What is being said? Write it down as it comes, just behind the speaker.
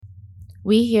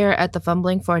We here at the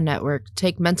Fumbling For Network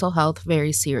take mental health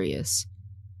very serious.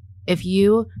 If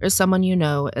you or someone you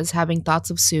know is having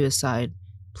thoughts of suicide,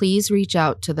 please reach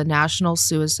out to the National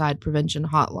Suicide Prevention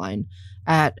Hotline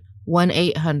at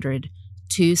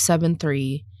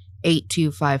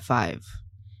 1-800-273-8255.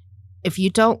 If you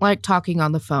don't like talking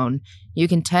on the phone, you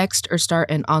can text or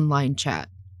start an online chat.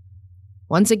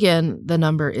 Once again, the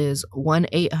number is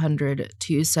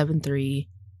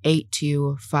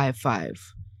 1-800-273-8255.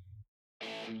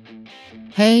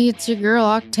 Hey, it's your girl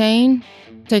Octane,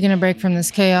 taking a break from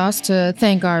this chaos to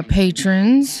thank our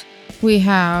patrons. We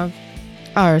have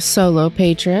our solo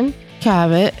patron,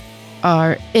 Cavett,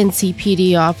 our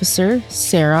NCPD officer,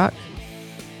 Sarok,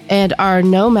 and our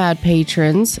nomad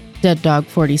patrons, Dead Dog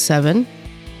 47,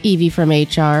 Evie from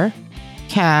HR,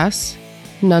 Cass,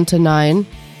 Nunta9,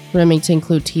 Remington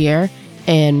Cloutier,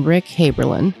 and Rick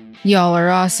Haberlin. Y'all are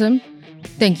awesome.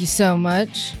 Thank you so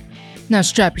much. Now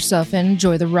strap yourself in,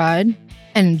 enjoy the ride,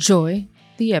 and enjoy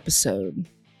the episode.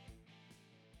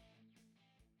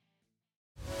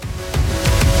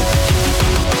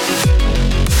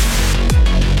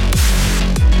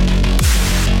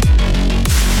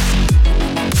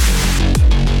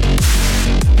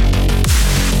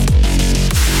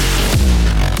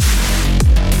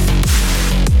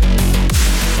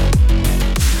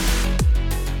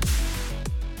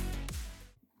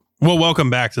 Well, welcome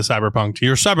back to Cyberpunk, to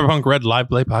your Cyberpunk Red Live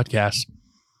Play podcast.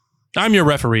 I'm your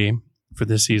referee for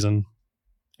this season,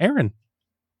 Aaron.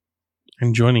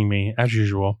 And joining me, as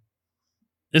usual,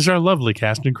 is our lovely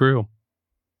cast and crew.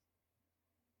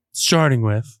 Starting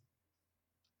with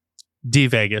D.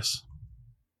 Vegas.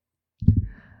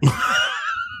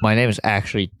 My name is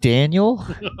actually Daniel,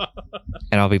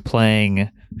 and I'll be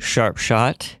playing Sharp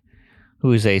Shot,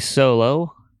 who is a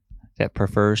solo that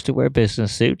prefers to wear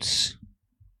business suits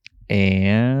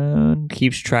and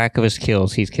keeps track of his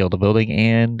kills. He's killed a building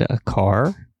and a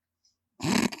car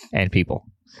and people.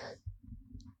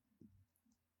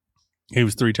 He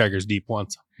was 3 tigers deep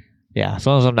once. Yeah, as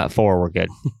long as I'm not 4, we're good.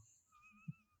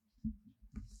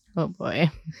 Oh boy.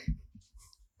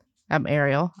 I'm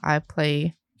Ariel. I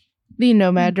play the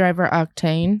Nomad driver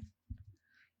Octane.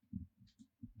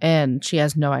 And she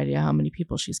has no idea how many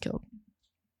people she's killed.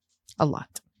 A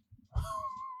lot.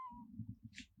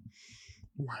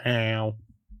 Wow.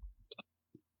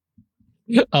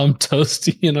 I'm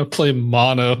Toasty, and I play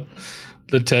Mono,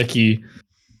 the techie,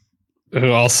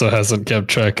 who also hasn't kept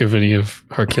track of any of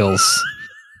her kills.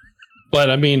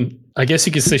 But, I mean, I guess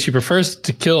you could say she prefers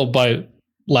to kill by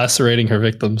lacerating her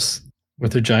victims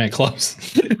with her giant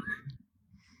clubs.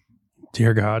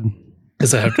 Dear God.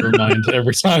 As I have to remind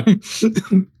every time.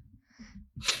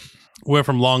 Went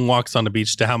from long walks on the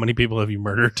beach to how many people have you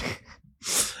murdered?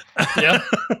 Yeah.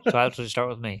 So I have to start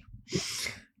with me.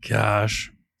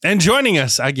 Gosh. And joining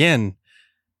us again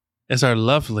is our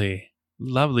lovely,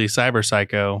 lovely cyber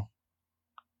psycho,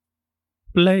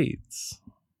 Blades.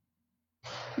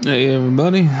 Hey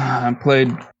everybody, I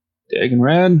played Dagon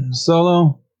Red,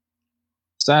 solo,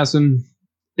 assassin,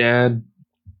 dad.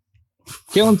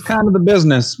 Killing's kind of the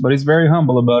business, but he's very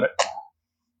humble about it.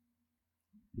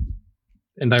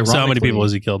 And ironically, So how many people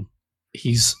has he killed?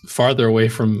 He's farther away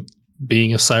from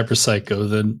being a cyber psycho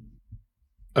than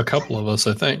a couple of us,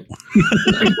 I think.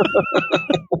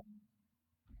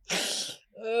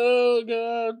 Oh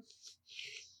God.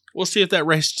 We'll see if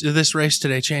this race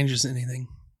today changes anything.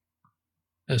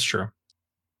 That's true.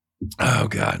 Oh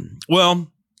God.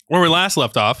 Well, where we last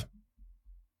left off,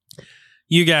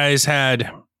 you guys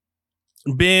had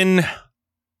been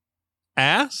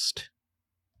asked,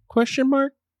 question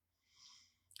mark,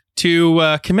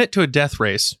 to commit to a death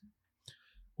race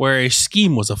where a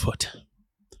scheme was afoot.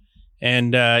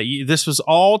 And this was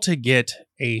all to get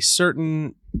a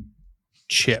certain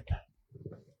chip.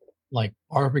 Like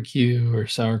barbecue or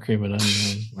sour cream and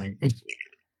onion. Like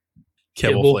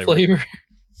Kibble flavor.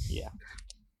 Yeah.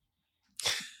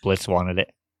 Blitz wanted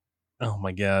it. Oh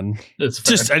my God. That's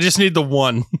fair. I just need the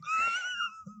one.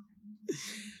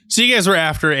 So you guys were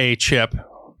after a chip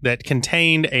that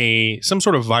contained some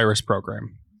sort of virus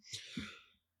program.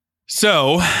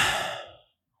 So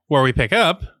where we pick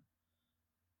up,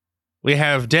 we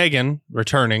have Dagon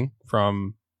returning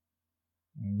from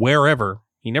wherever.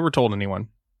 He never told anyone.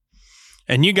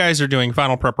 And you guys are doing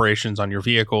final preparations on your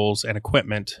vehicles and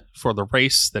equipment for the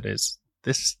race that is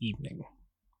this evening.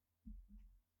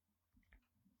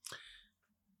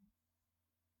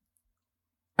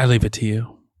 I leave it to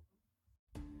you.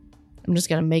 I'm just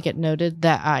going to make it noted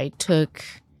that I took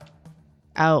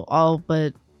out all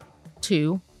but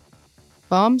 2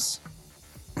 bombs.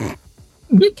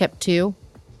 Kept 2.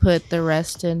 Put the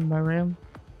rest in my room.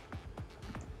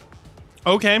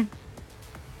 Okay.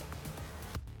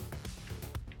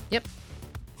 Yep.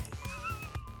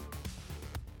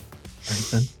 All right,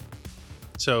 then.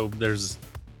 So there's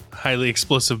highly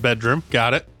explosive bedroom.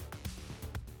 Got it.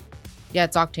 Yeah,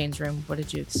 it's Octane's room. What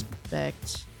did you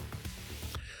expect?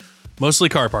 Mostly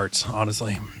car parts,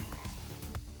 honestly.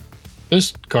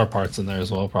 There's car parts in there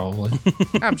as well, probably.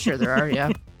 I'm sure there are, yeah.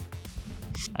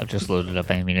 I've just loaded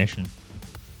up ammunition.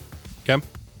 Okay.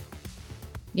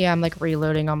 Yeah, I'm like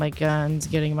reloading all my guns,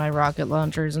 getting my rocket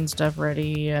launchers and stuff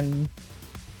ready, and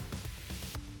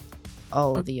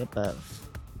all of the above.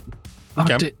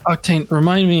 Okay. Octane,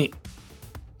 remind me.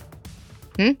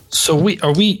 So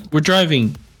we're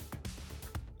driving.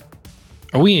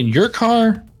 Are we in your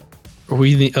car? Or are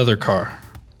we in the other car?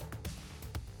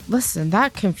 Listen,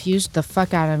 that confused the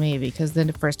fuck out of me because then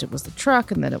at first it was the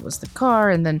truck and then it was the car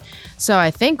and then so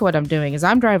I think what I'm doing is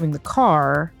I'm driving the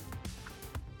car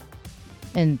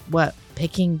and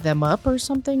picking them up or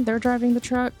something? They're driving the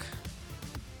truck?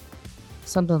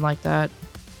 Something like that.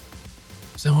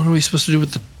 So what are we supposed to do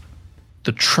with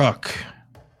the truck?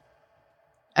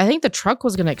 I think the truck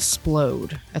was gonna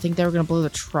explode. I think they were gonna blow the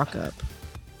truck up.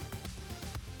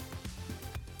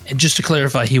 And just to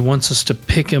clarify, he wants us to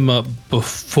pick him up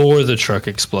before the truck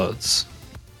explodes.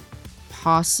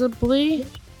 Possibly.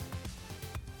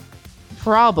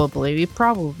 Probably. We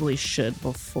probably should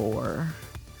before.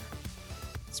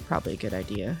 It's probably a good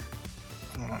idea.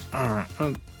 All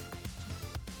right.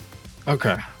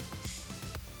 Okay.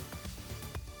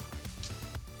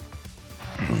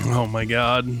 Oh my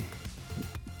god.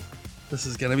 This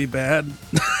is gonna be bad.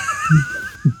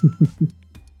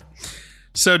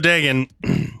 So Dagan,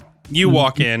 you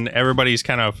walk in, everybody's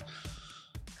kind of,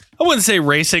 I wouldn't say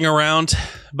racing around,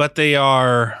 but they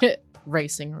are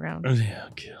Racing around. oh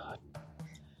god.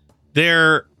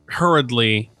 They're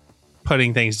hurriedly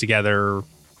putting things together,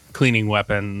 cleaning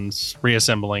weapons,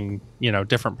 reassembling,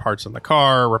 different parts of the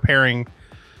car, repairing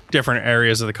different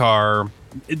areas of the car.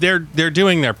 They're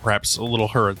doing their preps a little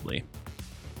hurriedly.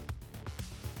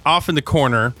 Off in the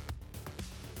corner,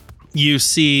 you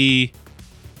see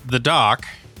the doc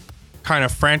kind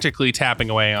of frantically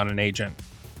tapping away on an agent.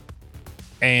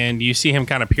 And you see him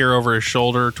kind of peer over his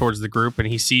shoulder towards the group, and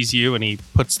he sees you, and he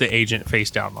puts the agent face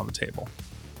down on the table.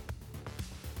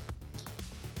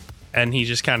 And he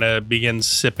just kind of begins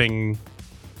sipping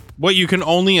what you can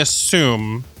only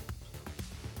assume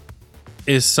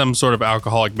is some sort of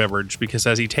alcoholic beverage, because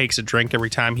as he takes a drink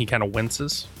every time, he kind of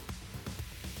winces.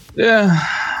 Yeah,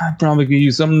 I probably could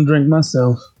use something to drink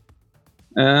myself.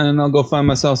 And I'll go find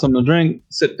myself something to drink,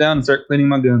 sit down, and start cleaning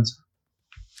my guns.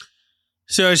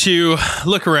 So as you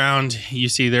look around, you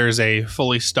see there's a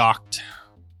fully stocked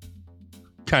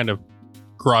kind of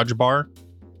garage bar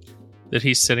that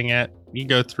he's sitting at. You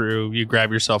go through, you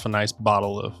grab yourself a nice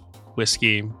bottle of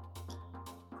whiskey.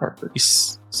 Perfect. You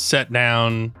sit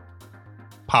down,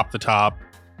 pop the top,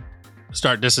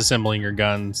 start disassembling your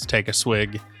guns, take a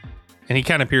swig, and he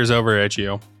kind of peers over at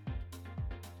you.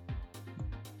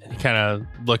 And he kind of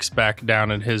looks back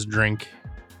down at his drink.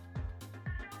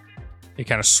 He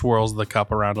kind of swirls the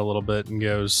cup around a little bit and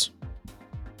goes,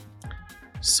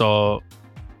 "So,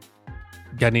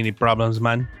 got any problems,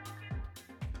 man?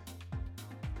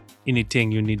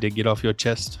 Anything you need to get off your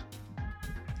chest?"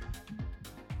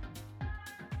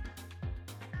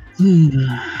 What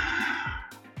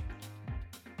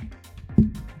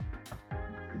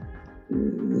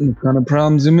kind of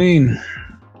problems you mean?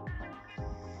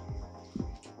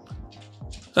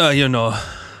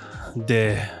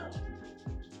 The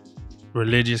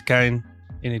religious kind.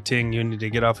 Anything you need to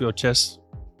get off your chest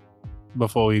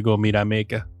before we go meet our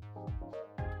maker?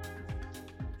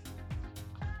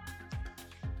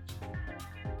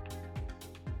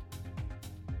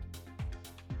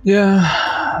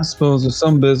 Yeah, I suppose there's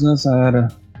some business I had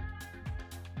to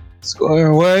square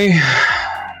away.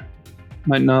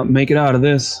 Might not make it out of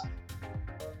this.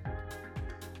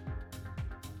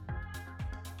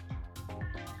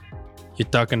 You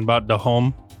talking about the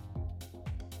home?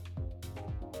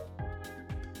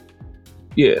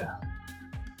 Yeah.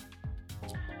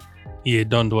 Yeah,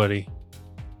 don't worry.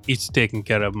 It's taken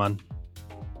care of, man.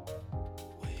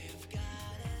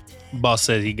 Boss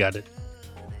says he got it.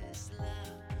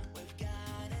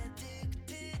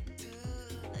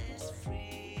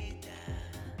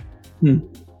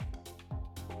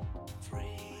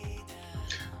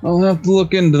 I'll have to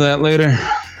look into that later.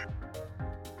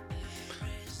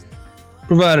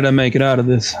 Provided I make it out of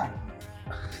this.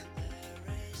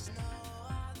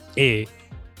 Hey,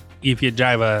 if your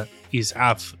driver is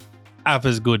half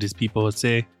as good as people would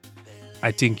say,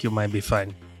 I think you might be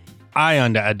fine. I,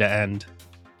 on the other end,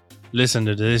 listen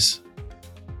to this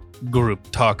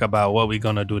group talk about what we're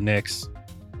gonna do next.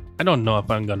 I don't know if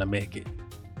I'm gonna make it.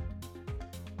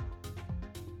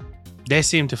 they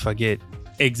seem to forget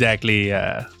exactly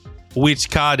which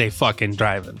car they fucking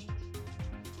driving.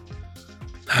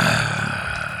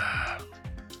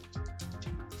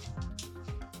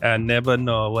 I never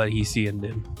know what he see in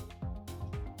them.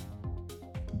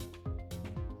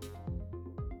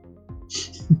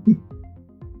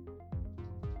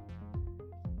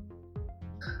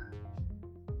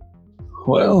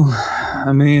 Well,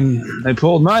 I mean, they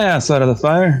pulled my ass out of the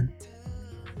fire.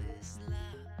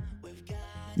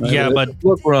 Yeah, but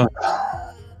look, run.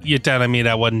 you're telling me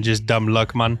that wasn't just dumb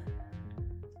luck, man?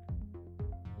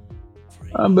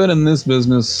 I've been in this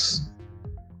business,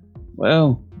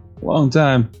 well, a long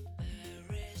time.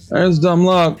 There's dumb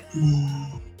luck,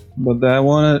 but that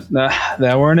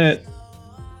weren't it.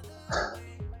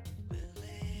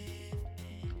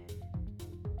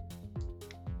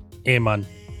 Hey, man,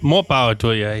 more power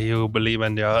to you. You believe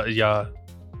in your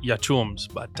chums,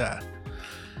 but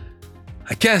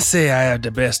I can't say I have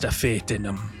the best of faith in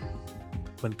them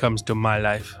when it comes to my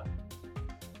life.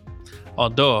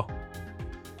 Although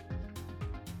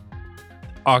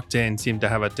Octane seemed to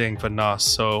have a thing for Nos,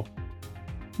 so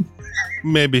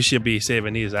maybe she'll be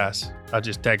saving his ass. I'll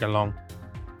just tag along.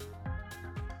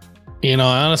 You know,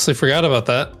 I honestly forgot about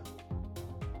that.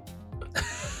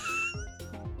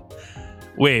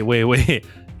 Wait.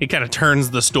 He kind of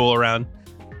turns the stool around.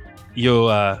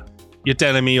 You're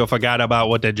telling me you forgot about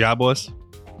what the job was?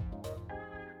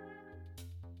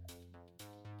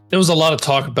 There was a lot of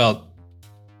talk about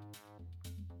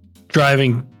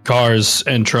driving cars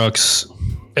and trucks,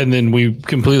 and then we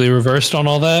completely reversed on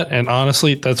all that. And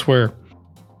honestly, that's where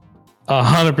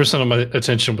 100% of my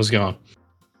attention was gone.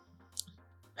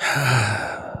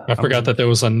 I forgot that there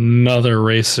was another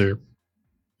racer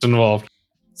involved.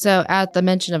 So at the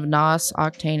mention of Nos,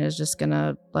 Octane is just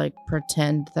gonna like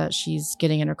pretend that she's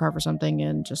getting in her car for something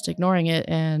and just ignoring it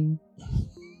and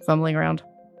fumbling around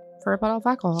for a bottle of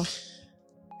alcohol.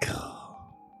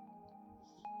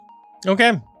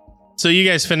 Okay. So you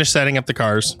guys finish setting up the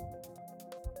cars.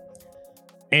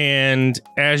 And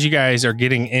as you guys are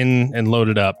getting in and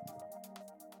loaded up,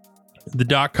 the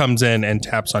doc comes in and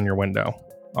taps on your window,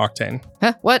 Octane.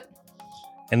 Huh? What?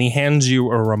 And he hands you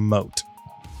a remote.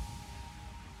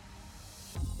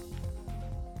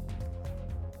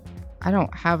 I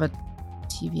don't have a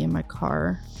TV in my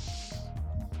car.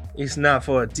 It's not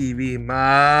for a TV,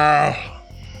 ma.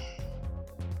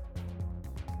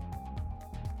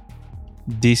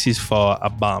 This is for a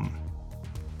bomb.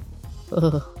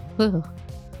 Ugh. Ugh.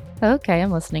 Okay,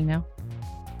 I'm listening now.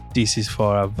 This is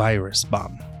for a virus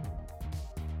bomb.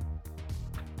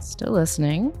 Still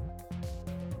listening.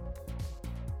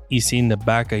 It's in the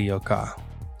back of your car.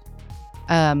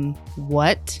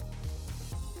 What?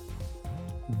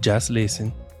 Just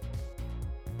listen.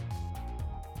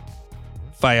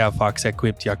 Firefox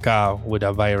equipped your car with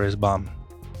a virus bomb.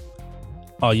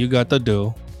 All you got to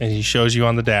do, and he shows you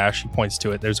on the dash, he points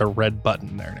to it, there's a red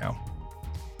button there now.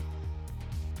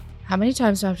 How many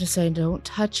times do I have to say, don't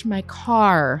touch my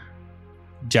car?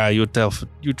 Ja, you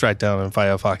try telling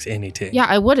Firefox anything. Yeah,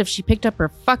 I would if she picked up her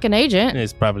fucking agent.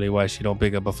 It's probably why she don't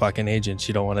pick up a fucking agent.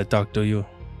 She don't want to talk to you.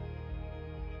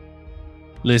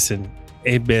 Listen,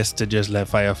 it's best to just let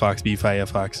Firefox be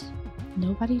Firefox.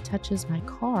 Nobody touches my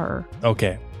car.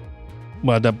 Okay.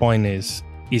 Well, the point is,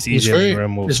 it's easier to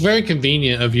remove. It's very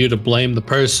convenient of you to blame the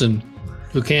person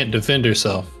who can't defend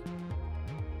herself.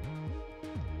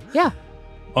 Yeah.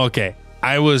 Okay.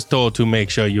 I was told to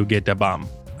make sure you get the bomb.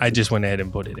 I just went ahead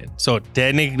and put it in. So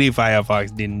technically,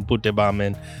 Firefox didn't put the bomb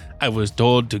in. I was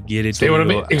told to get it to you.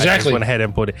 Exactly. I just went ahead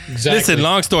and put it. Exactly. Listen,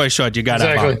 long story short, you got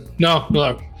a bomb.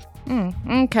 No.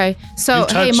 Okay. So,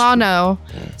 hey, Mono,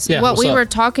 Yeah, what we up? were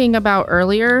talking about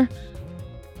earlier.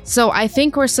 So I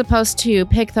think we're supposed to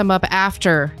pick them up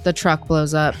after the truck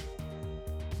blows up.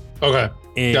 Okay.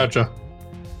 And Gotcha.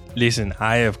 listen,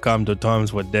 I have come to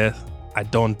terms with death. I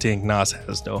don't think Nas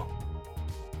has, though.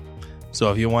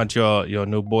 So if you want your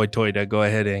new boy toy to go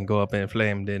ahead and go up in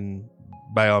flame, then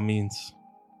by all means.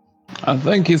 I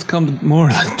think he's come to more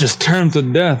than just terms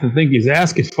of death. I think he's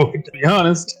asking for it, to be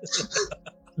honest.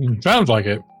 Sounds like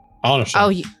it.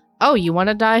 Honestly. You want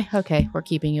to die? Okay, we're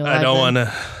keeping you alive. I don't then. want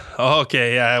to.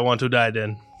 Okay, yeah, I want to die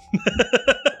then.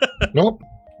 Nope.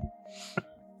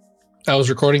 I was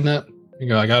recording that. You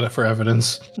go, I got it for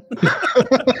evidence.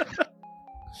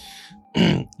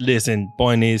 Listen,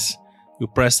 point is, you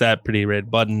press that pretty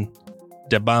red button,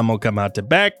 the bomb will come out the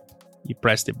back. You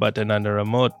press the button on the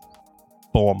remote,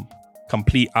 boom,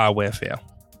 complete hardware fail.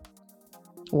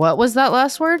 What was that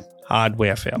last word?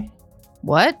 Hardware fail.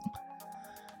 What?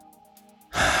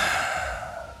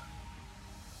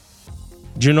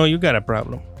 Do you know you got a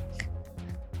problem?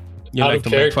 You Out like of to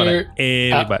make fun of character,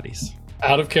 everybody's.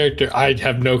 Out of character, I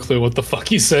have no clue what the fuck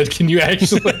he said. Can you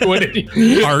actually? What did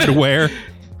he? Hardware.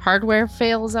 Hardware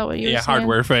fail, is that what you were saying?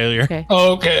 Hardware failure. Okay.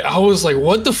 Oh, okay. I was like,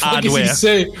 what the fuck is he Hardware.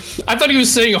 saying? I thought he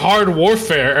was saying hard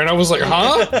warfare, and I was like,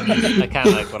 huh? I kind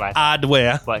of like what I thought,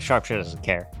 Hardware. but Sharpshooter doesn't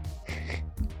care.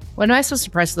 When am I supposed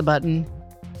to press the button?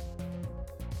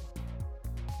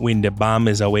 When the bomb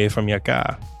is away from your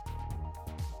car.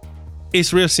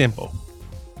 It's real simple.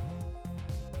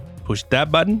 Push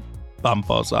that button, bomb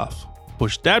falls off.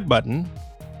 Push that button,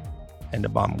 and the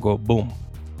bomb go boom.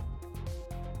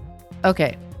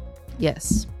 Okay.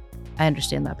 Yes. I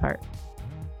understand that part.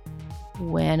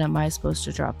 When am I supposed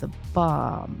to drop the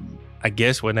bomb? I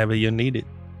guess whenever you need it.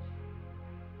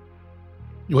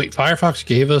 Wait, Firefox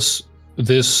gave us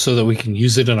this so that we can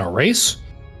use it in a race?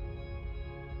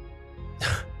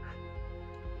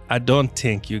 I don't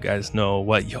think you guys know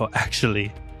what you're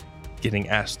actually getting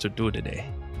asked to do today.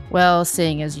 Well,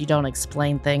 seeing as you don't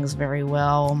explain things very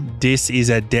well, This is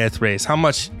a death race. How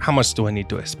much do I need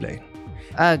to explain?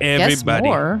 guess Everybody.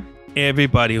 more.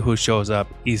 Everybody who shows up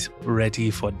is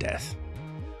ready for death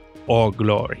or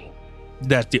glory.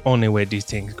 That's the only way these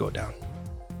things go down.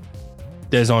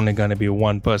 There's only going to be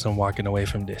one person walking away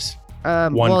from this.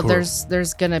 One Well, crew.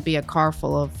 there's gonna be a car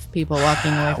full of people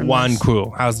walking away from One this.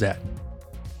 crew. How's that?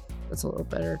 That's a little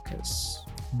better because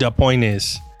The point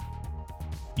is,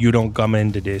 you don't come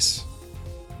into this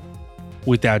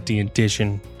without the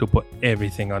intention to put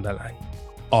everything on the line.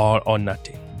 All or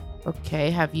nothing. okay,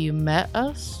 have you met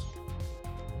us?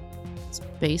 It's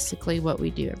basically what we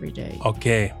do every day.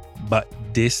 Okay, but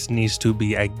this needs to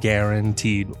be a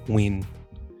guaranteed win.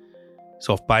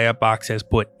 So Firebox has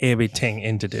put everything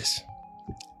into this.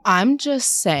 I'm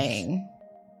just saying,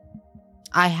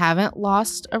 I haven't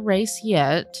lost a race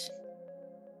yet.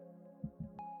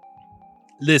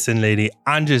 Listen, lady,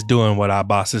 I'm just doing what our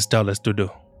bosses tell us to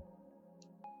do.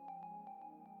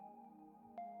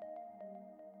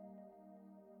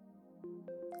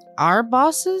 Our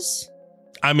bosses?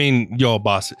 I mean, your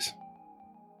bosses.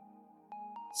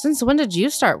 Since when did you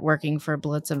start working for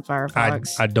Blitz and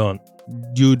Firefox? I don't.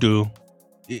 You do.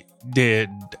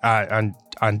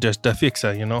 I'm just a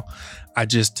fixer, you know?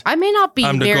 I may not be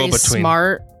I'm the very go-between.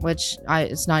 smart, which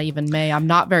it's not even May. I'm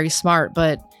not very smart,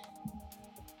 but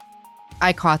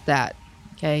I caught that.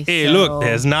 Okay. Hey, so- look,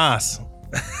 there's Nas.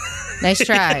 Nice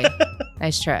try.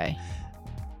 Nice try.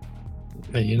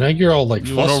 Hey, you know, you're all like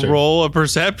You want flustered. to roll a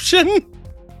perception?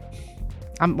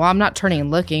 I'm not turning and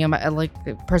looking. I'm at like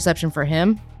perception for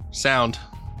him. Sound.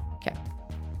 Okay.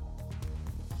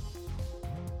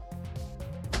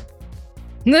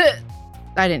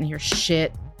 I didn't hear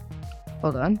shit.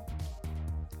 Hold on.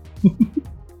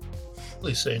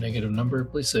 Please say a negative number.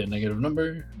 Please say a negative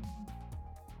number.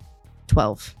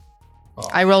 12. Oh.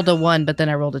 I rolled a 1, but then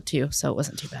I rolled a 2, so it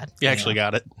wasn't too bad. You actually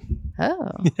got it.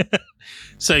 Oh.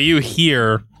 So you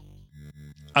hear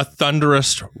a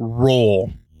thunderous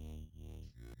roll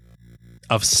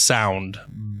of sound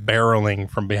barreling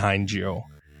from behind you.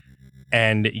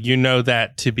 And you know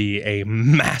that to be a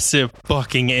massive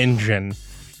fucking engine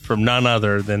from none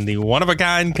other than the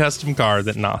one-of-a-kind custom car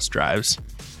that Nos drives.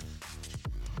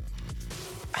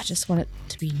 I just want it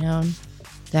to be known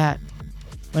that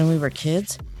when we were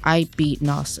kids, I beat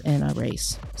Nos in a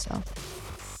race. So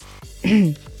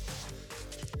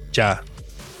Ja.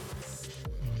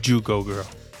 Jugo girl.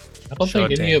 I don't Sure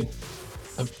think any thing.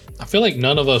 of. I feel like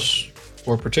none of us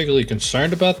were particularly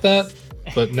concerned about that,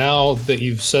 but now that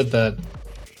you've said that,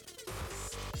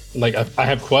 like I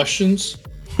have questions.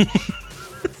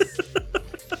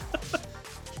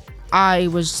 I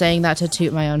was saying that to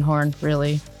toot my own horn,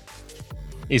 really.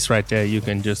 It's right there. You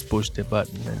can just push the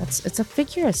button. And It's a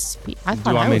figure of speech. I Do thought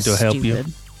you want I me was to help you?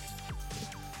 stupid.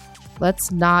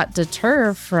 Let's not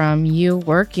deter from you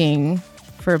working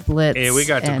for Blitz. hey, we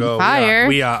got to and go. Fire.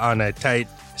 We are on a tight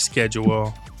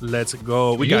schedule. Let's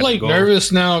go. We Are you got like to go.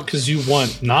 nervous now because you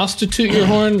want Nos to toot your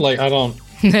horn? Like I don't.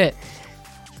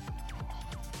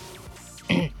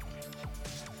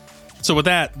 So with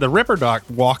that, the Ripper Doc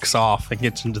walks off and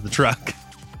gets into the truck.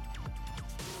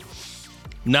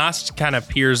 Nos kind of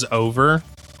peers over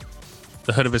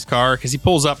the hood of his car because he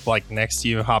pulls up like next to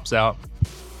you, hops out,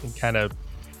 and kind of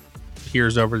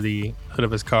peers over the hood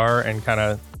of his car and kind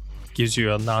of gives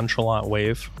you a nonchalant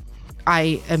wave.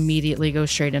 I immediately go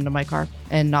straight into my car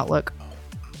and not look.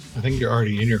 I think you're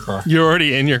already in your car. You're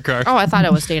already in your car. Oh, I thought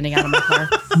I was standing out of my car.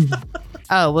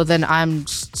 Oh, well then I'm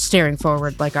staring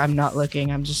forward like I'm not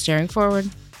looking. I'm just staring forward.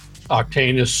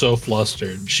 Octane is so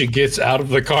flustered. She gets out of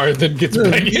the car and then gets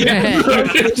back in.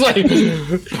 It's like,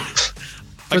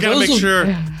 I gotta make those of- sure.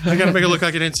 I gotta make it look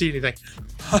like I didn't see anything.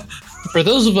 for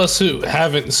those of us who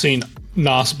haven't seen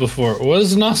Nos before, what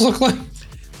does Nos look like?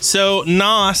 So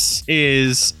Nos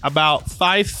is about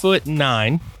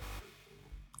 5'9".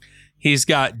 He's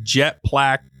got jet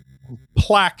plaque.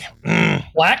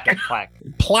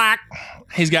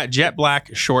 He's got jet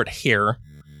black short hair,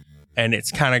 and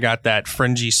it's kind of got that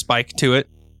fringy spike to it,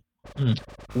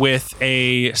 with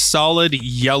a solid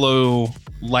yellow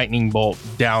lightning bolt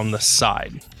down the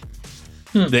side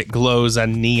that glows a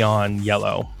neon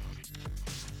yellow.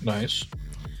 Nice.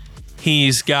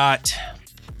 He's got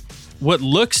what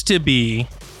looks to be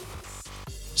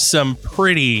some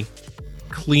pretty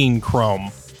clean chrome.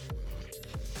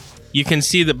 You can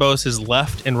see that both his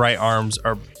left and right arms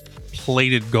are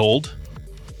plated gold.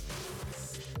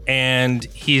 And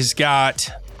he's got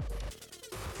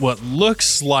what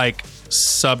looks like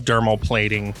subdermal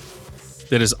plating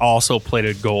that is also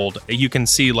plated gold. You can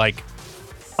see like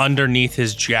underneath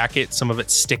his jacket, some of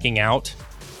it sticking out.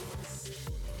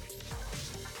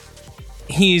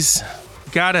 He's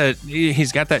got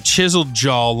that chiseled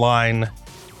jawline,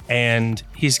 and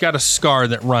he's got a scar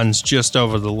that runs just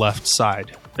over the left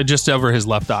side, just over his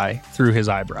left eye, through his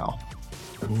eyebrow.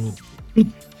 Ooh.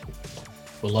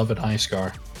 Beloved eye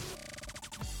scar.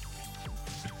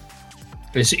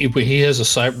 He has a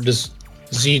cyber. Does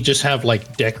he just have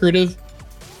like decorative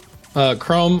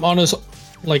chrome on his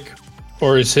like,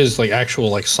 or is his like actual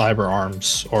like cyber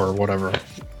arms or whatever?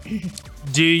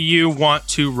 Do you want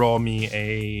to roll me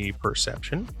a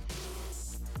perception?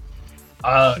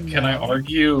 Can I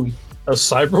argue a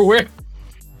cyberware?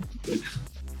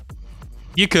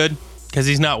 You could, because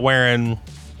he's not wearing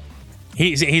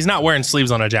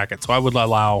sleeves on a jacket, so I would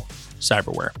allow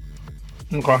cyberwear.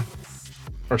 Okay.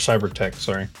 Or cyber tech,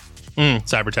 sorry.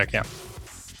 Cyber tech, yeah.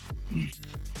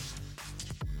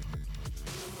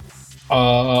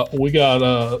 We got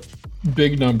a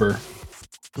big number.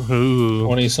 Ooh.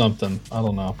 20 something. I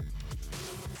don't know.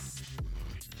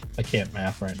 I can't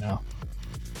math right now.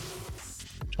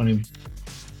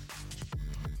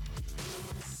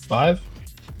 25,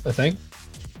 I think.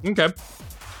 Okay.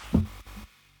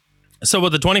 So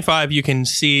with the 25, you can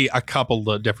see a couple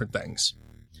of different things.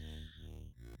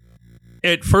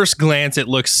 At first glance, it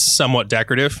looks somewhat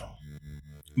decorative,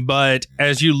 but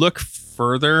as you look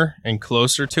further and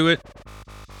closer to it,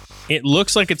 it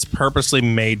looks like it's purposely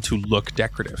made to look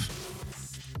decorative.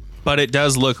 But it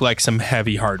does look like some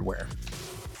heavy hardware.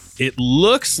 It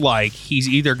looks like he's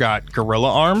either got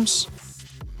gorilla arms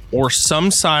or some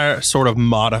sort of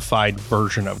modified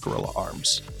version of gorilla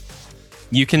arms.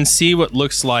 You can see what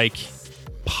looks like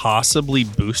possibly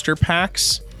booster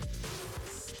packs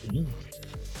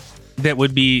that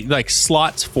would be like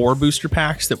slots for booster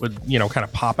packs that would, kind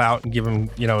of pop out and give him,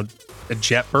 a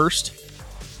jet burst.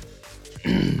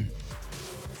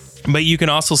 But you can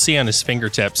also see on his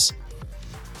fingertips,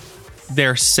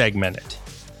 they're segmented.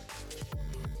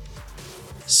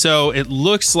 So it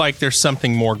looks like there's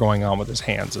something more going on with his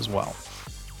hands as well.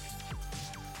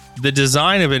 The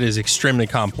design of it is extremely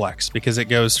complex because it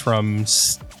goes from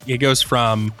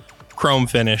chrome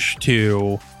finish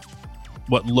to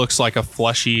what looks like a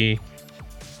fleshy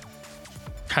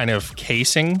kind of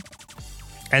casing,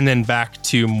 and then back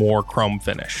to more chrome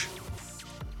finish.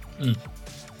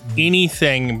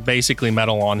 Anything basically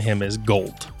metal on him is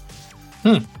gold.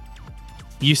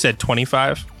 You said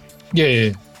 25?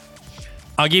 Yeah.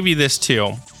 I'll give you this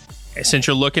too. Since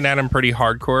you're looking at him pretty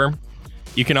hardcore,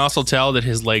 you can also tell that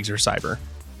his legs are cyber.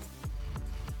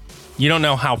 You don't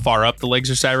know how far up the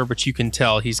legs are cyber, but you can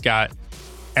tell he's got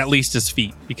at least his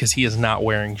feet because he is not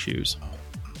wearing shoes.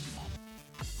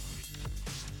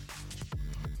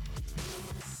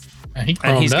 And he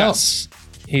chromed out.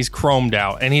 He's chromed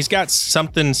out, and he's got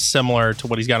something similar to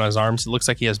what he's got on his arms. It looks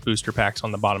like he has booster packs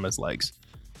on the bottom of his legs.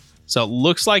 So it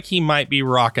looks like he might be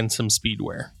rocking some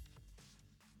speedwear.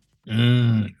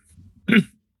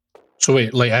 So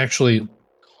wait, like actually,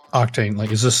 Octane,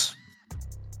 like is this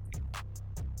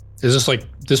like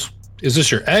this? Is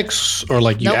this your ex, or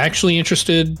like you Nope. actually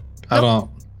interested? I don't.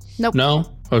 Nope.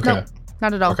 No. Okay. Nope.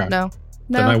 Not at all. Okay. No.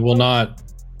 Then I will not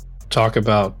talk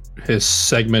about his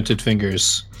segmented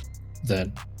fingers.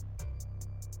 Then.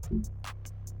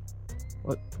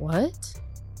 What?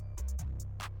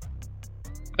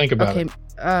 Think about Okay.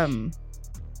 it.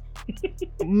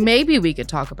 Maybe we could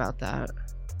talk about that.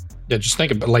 Yeah, just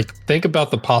think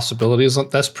about the possibilities.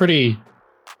 That's pretty.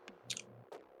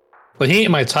 Like, he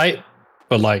ain't my type,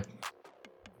 but like,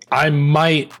 I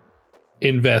might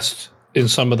invest in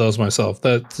some of those myself.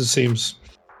 That just seems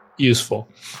useful.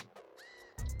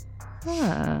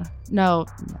 No.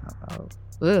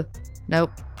 Ugh.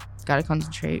 Nope. Gotta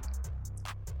concentrate.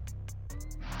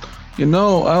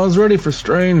 I was ready for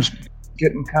Strange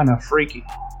getting kind of freaky.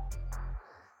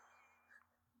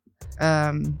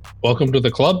 Welcome to the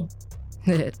club.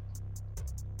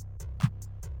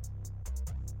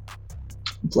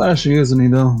 Flashy, isn't he,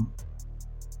 though?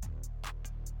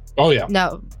 Oh yeah.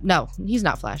 No, he's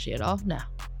not flashy at all. No.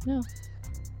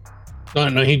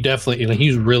 No, he definitely.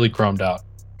 He's really chromed out.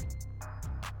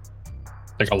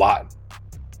 Like a lot.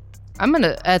 I'm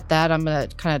gonna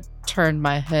kind of turn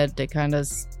my head to kind of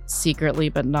secretly,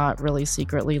 but not really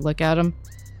secretly, look at him.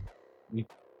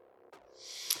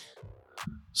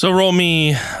 So roll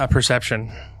me a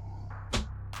perception.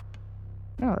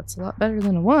 Oh, that's a lot better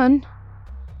than a 1.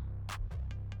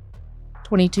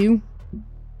 22.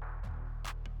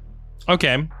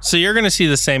 Okay, so you're going to see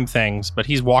the same things, but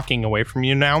he's walking away from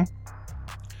you now.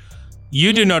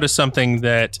 You do notice something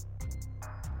that...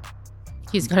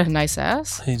 He's got a nice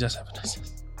ass. He does have a nice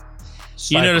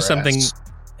ass. You notice something...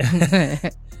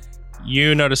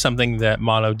 You notice something that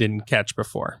Mono didn't catch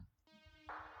before.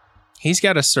 He's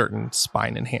got a certain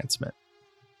spine enhancement.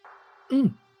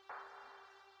 Mm.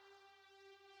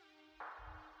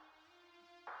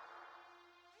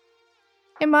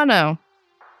 Hey, Mono.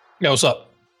 Yeah, what's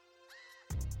up?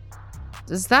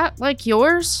 Is that like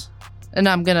yours? And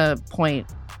I'm gonna point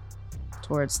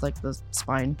towards like the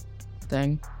spine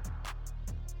thing.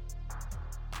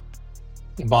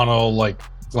 Mono like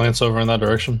glance over in that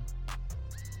direction.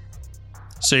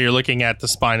 So you're looking at the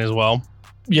spine as well?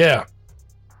 Yeah.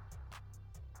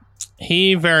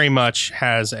 He very much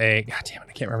has a... God damn it,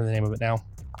 I can't remember the name of it now.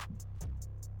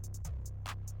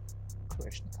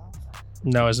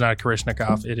 No, it's not a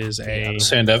Karishnikov. It is a...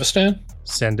 Sandevistan?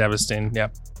 Sandevistan,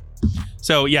 yep.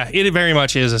 So, yeah, it very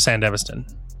much is a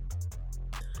Sandevistan.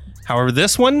 However,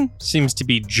 this one seems to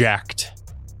be jacked.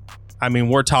 I mean,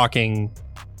 we're talking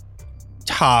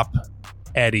top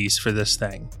eddies for this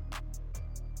thing.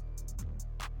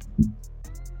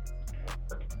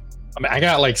 I mean, I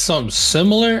got like something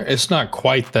similar. It's not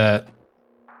quite that.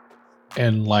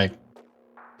 And like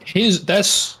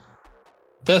that's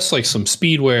like some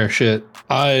speedwear shit.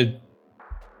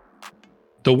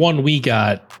 The one we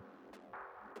got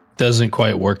doesn't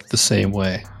quite work the same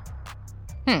way.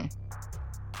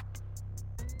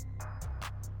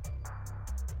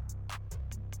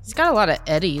 He's got a lot of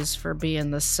eddies for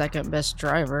being the second best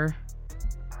driver.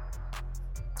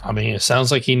 I mean, it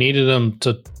sounds like he needed them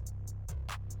to.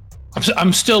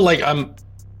 I'm still like I'm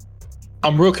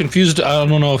real confused. I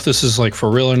don't know if this is like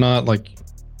for real or not. Like,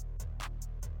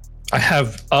 I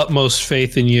have utmost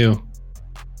faith in you.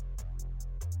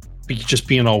 Just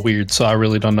being all weird, so I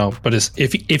really don't know. But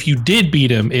if you did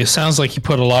beat him, it sounds like he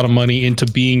put a lot of money into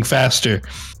being faster.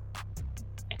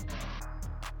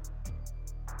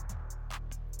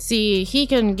 See, he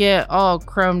can get all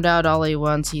chromed out all he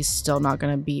wants. He's still not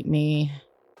gonna beat me.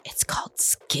 It's called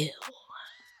skill.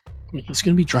 I mean, he's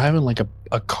gonna be driving like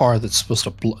a car that's supposed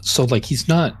to so like he's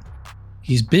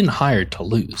been hired to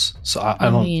lose. So I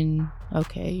don't mean,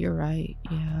 okay, you're right.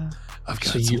 Yeah. I've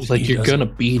got so you're gonna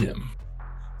beat him.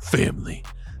 Family.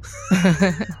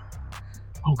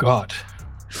 Oh God.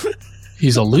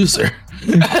 He's a loser.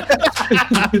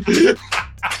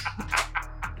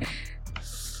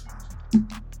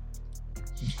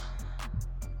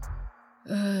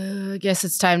 I guess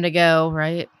it's time to go,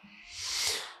 right?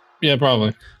 Yeah,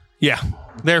 probably. Yeah,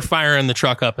 they're firing the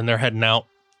truck up and they're heading out.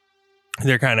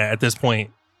 They're kind of, at this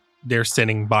point, they're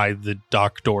sitting by the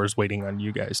dock doors waiting on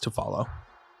you guys to follow.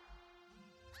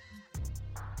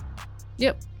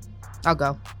 Yep. I'll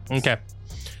go. Okay.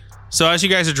 So as you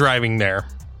guys are driving there,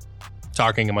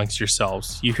 talking amongst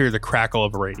yourselves, you hear the crackle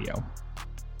of a radio.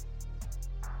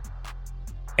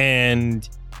 And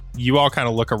you all kind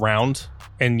of look around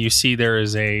and you see there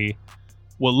is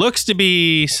what looks to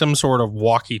be some sort of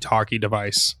walkie-talkie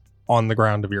device on the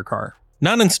ground of your car.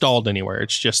 Not installed anywhere.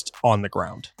 It's just on the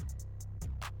ground.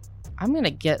 I'm going to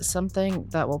get something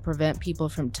that will prevent people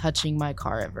from touching my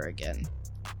car ever again.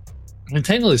 I mean,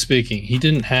 technically speaking, he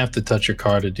didn't have to touch your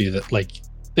car to do that. Like,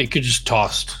 they could just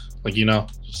tossed. Like,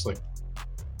 just like...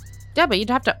 Yeah, but you'd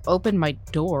have to open my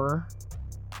door.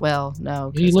 Well,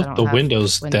 no. You left the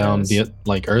windows down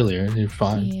earlier. You're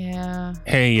fine. Yeah.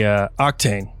 Hey,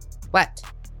 Octane. What?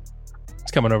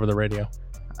 It's coming over the radio.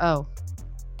 Oh.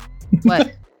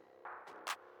 What?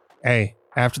 Hey,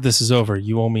 after this is over,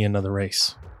 you owe me another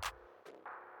race.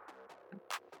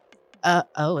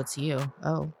 Oh, it's you.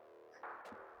 Oh.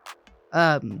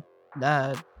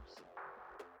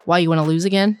 Why you want to lose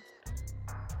again?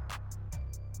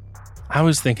 I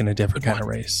was thinking a different kind of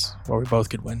race where we both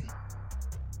could win.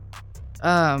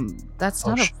 That's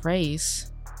not a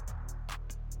race.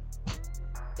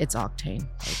 It's Octane.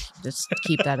 Like, just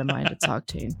keep that in mind. It's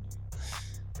Octane.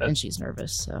 And she's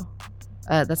nervous, so.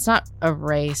 That's not a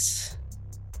race.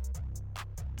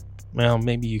 Well,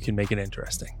 maybe you can make it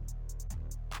interesting.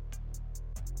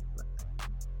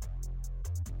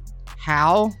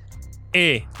 How?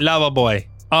 Hey, lava boy,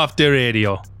 off the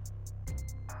radio.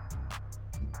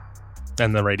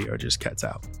 And the radio just cuts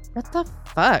out. What the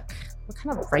fuck? What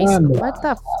kind of race?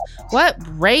 What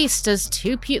race does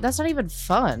two people? That's not even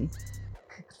fun.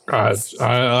 I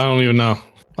don't even know.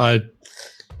 I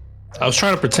was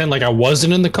trying to pretend like I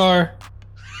wasn't in the car,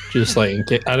 just like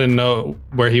I didn't know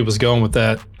where he was going with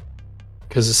that,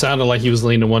 because it sounded like he was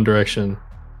leaning one direction.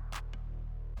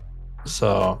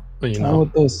 So Is that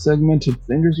what those segmented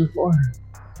fingers are for?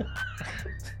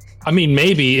 I mean,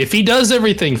 maybe if he does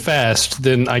everything fast,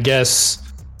 then I guess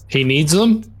he needs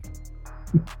them.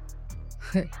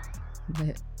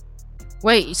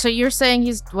 Wait, so you're saying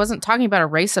he wasn't talking about a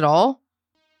race at all?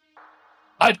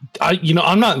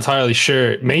 I'm not entirely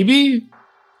sure. Maybe.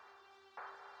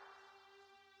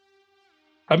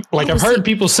 I've heard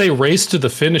people say race to the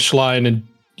finish line and,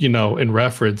 in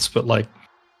reference, but like,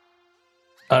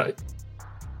 I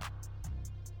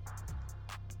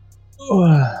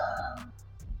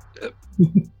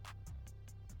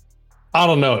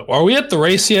don't know. Are we at the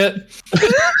race yet?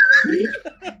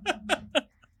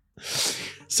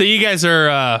 So you guys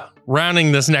are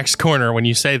rounding this next corner when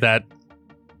you say that.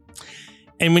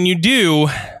 And when you do,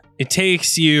 it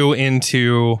takes you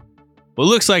into what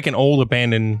looks like an old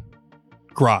abandoned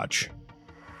garage.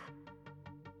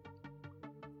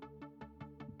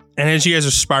 And as you guys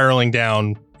are spiraling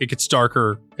down, it gets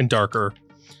darker and darker.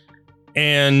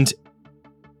 And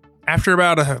after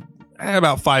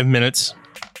about 5 minutes,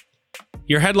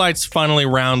 your headlights finally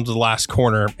round the last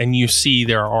corner, and you see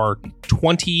there are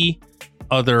 20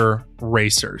 other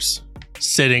racers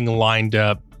sitting lined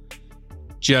up,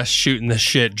 just shooting the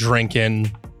shit,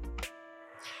 drinking.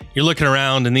 You're looking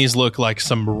around, and these look like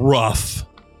some rough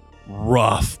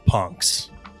punks.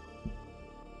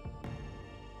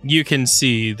 You can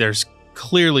see there's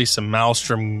clearly some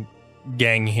Maelstrom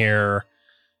gang here.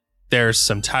 There's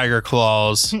some Tiger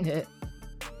Claws.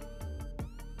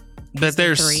 But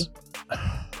there's 3.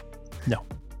 No.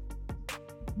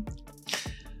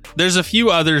 There's a few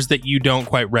others that you don't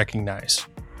quite recognize.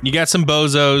 You got some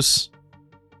bozos.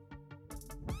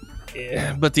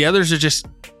 Yeah, but the others are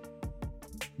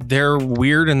they're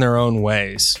weird in their own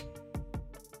ways.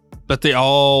 But they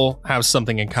all have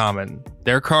something in common.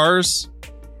 Their cars,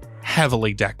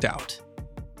 heavily decked out.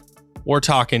 We're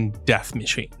talking death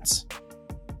machines.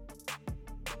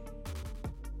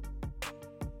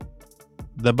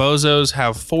 The bozos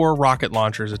have 4 rocket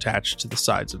launchers attached to the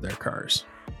sides of their cars.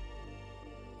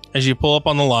 As you pull up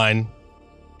on the line,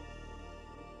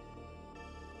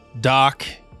 Doc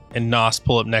and Nos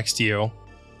pull up next to you.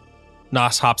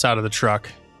 Nos hops out of the truck,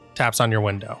 taps on your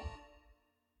window.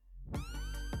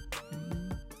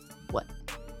 What?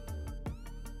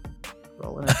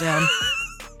 Rolling it down.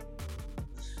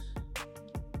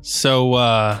 So,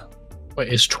 Wait,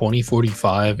 it's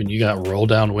 2045 and you got roll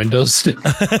down windows still?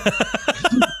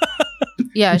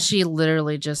 Yeah, she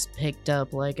literally just picked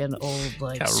up like an old,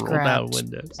 like, got rolled out scrapped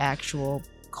windows. actual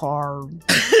car.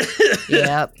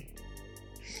 Yep.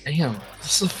 Damn,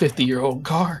 this is a 50-year-old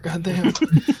car. Goddamn.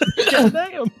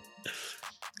 Goddamn.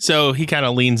 So he kind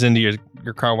of leans into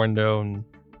your car window and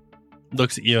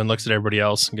looks at you and looks at everybody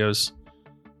else and goes,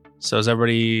 "So is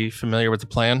everybody familiar with the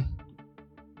plan?"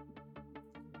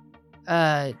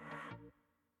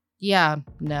 Yeah,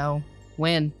 no.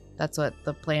 When? That's what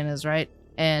the plan is, right?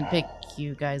 And pick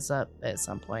you guys up at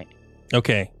some point.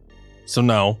 Okay. So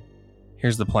no.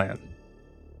 Here's the plan.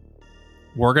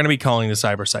 We're going to be calling the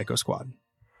Cyber Psycho Squad.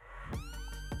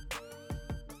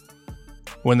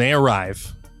 When they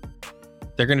arrive,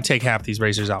 they're going to take half these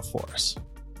racers out for us.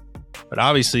 But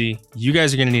obviously, you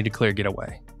guys are going to need a clear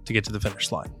getaway to get to the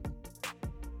finish line.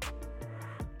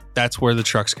 That's where the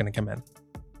truck's going to come in.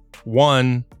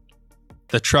 One,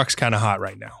 the truck's kind of hot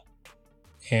right now.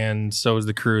 And so is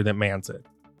the crew that mans it.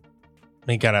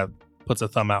 He kind of puts a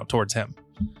thumb out towards him.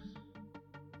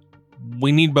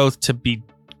 We need both to be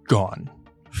gone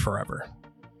forever.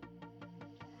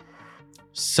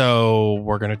 So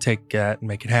we're going to take that and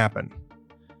make it happen.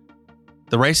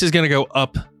 The race is going to go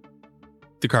up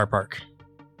the car park.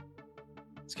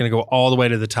 It's going to go all the way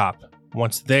to the top.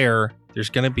 Once there, there's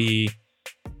going to be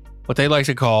what they like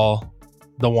to call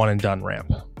the one and done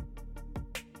ramp.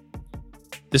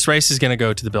 This race is going to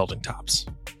go to the building tops.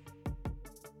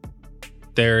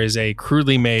 There is a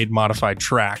crudely made modified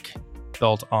track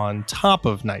built on top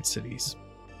of Night City's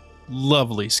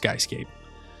lovely skyscape.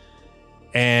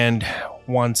 And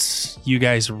once you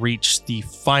guys reach the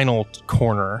final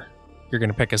corner, you're going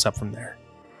to pick us up from there.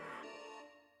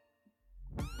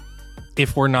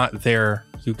 If we're not there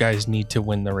You guys need to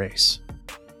win the race.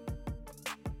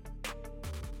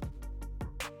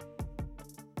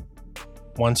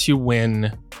 Once you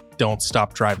win, don't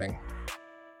stop driving.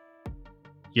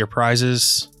 Your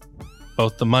prizes,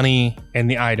 both the money and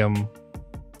the item,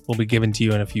 will be given to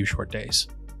you in a few short days.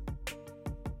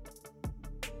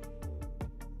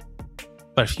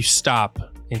 But if you stop,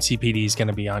 NCPD is going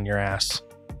to be on your ass,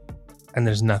 and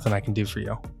there's nothing I can do for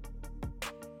you.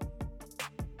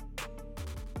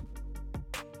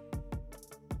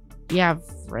 Yeah,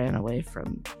 I've ran away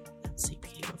from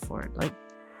NCPD before. Like,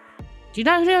 do you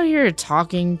not know who you're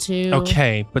talking to?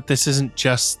 Okay, but this isn't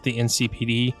just the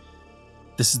NCPD.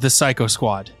 This is the Psycho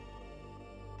Squad.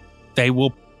 They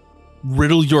will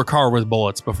riddle your car with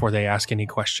bullets before they ask any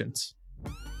questions.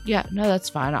 Yeah, no, that's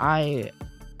fine. I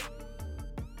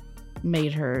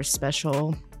made her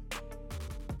special.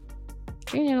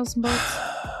 Can you handle some bullets?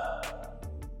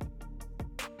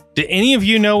 Do any of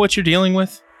you know what you're dealing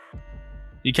with?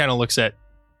 He kind of looks at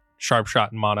Sharp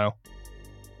Shot and Mono.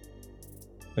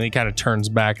 And he kind of turns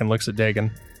back and looks at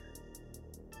Dagon.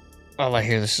 All I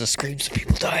hear is the screams of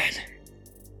people dying.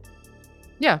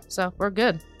 Yeah, so we're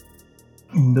good.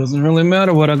 Doesn't really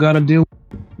matter what I gotta do.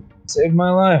 Save my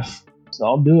life. So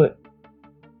I'll do it.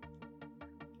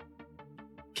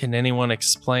 Can anyone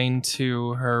explain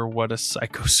to her what a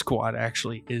Psycho Squad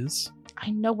actually is? I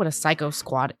know what a Psycho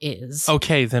Squad is.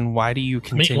 Okay, then why do you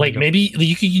continue? Like, maybe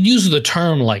you could use the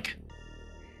term, like,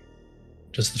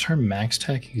 does the term max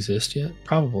tech exist yet?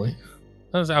 Probably.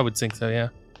 I would think so, yeah.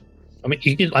 I mean,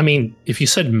 you could. I mean, if you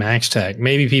said max tech,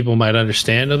 maybe people might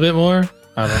understand a bit more.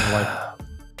 I don't know,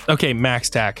 like. Okay, max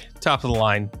tack, top of the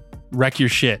line. Wreck your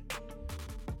shit.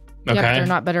 Yeah, Okay. but they're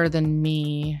not better than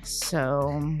me,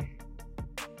 so...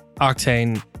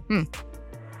 Octane,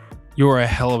 you're a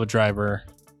hell of a driver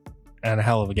and a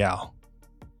hell of a gal.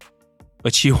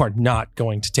 But you are not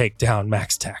going to take down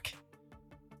Max Tack.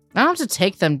 I don't have to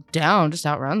take them down, just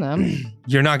outrun them.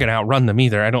 You're not going to outrun them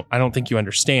either. I don't think you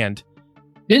understand.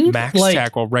 Didn't Max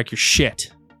Tack will wreck your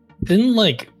shit. Didn't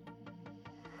like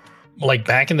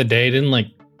back in the day, didn't like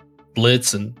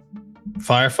Blitz and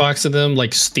Firefox of them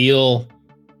like steal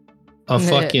a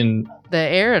fucking The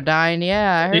Aerodyne,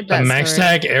 yeah, I heard that a Max story.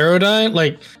 Tack Aerodyne?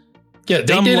 Like, yeah, they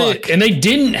Dumb did luck. it, and they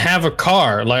didn't have a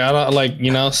car. Like, I don't like,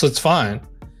 you know, so it's fine.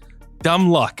 Dumb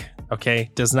luck, okay,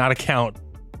 does not account.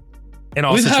 In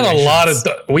all We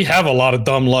have a lot of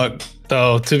dumb luck,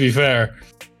 though. To be fair,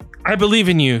 I believe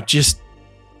in you. Just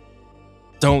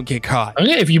don't get caught.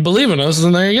 okay, if you believe in us,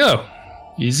 then there you go.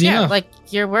 Easy Yeah, enough. like,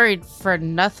 you're worried for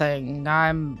nothing.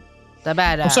 I'm the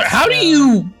badass. I'm sorry. How do so-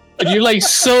 you? You're like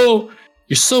so.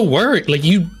 You're so worried. Like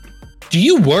do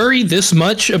you worry this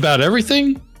much about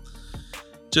everything?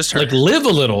 Just her. Like live a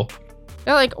little.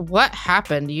 Yeah, like, what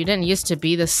happened? You didn't used to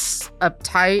be this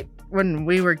uptight when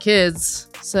we were kids,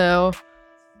 so...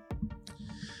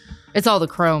 It's all the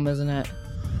chrome, isn't it?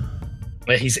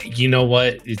 But you know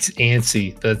what? It's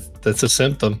antsy. That's a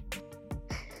symptom.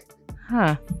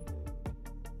 Huh.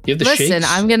 You have the Listen, shakes?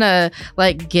 I'm gonna,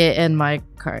 like, get in my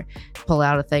car, pull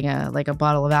out a thing, like a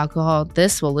bottle of alcohol.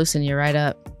 This will loosen you right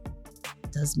up.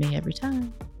 Does me every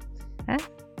time. Huh?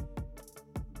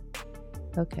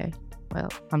 Okay. Well,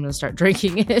 I'm gonna start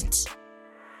drinking it.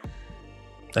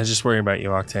 I just worry about you,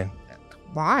 Octane.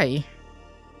 Why?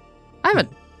 I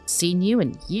haven't seen you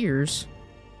in years.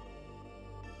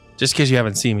 Just because you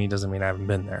haven't seen me doesn't mean I haven't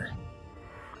been there.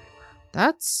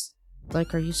 That's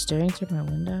like, are you staring through my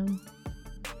window?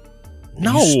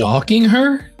 No. You stalking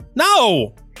her?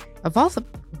 No. Of all the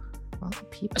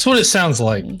people. That's what it sounds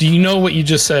like. Do you know what you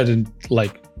just said and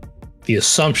like the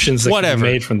assumptions that can Whatever.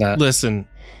 be made from that? Listen,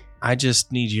 I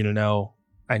just need you to know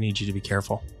I need you to be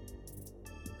careful.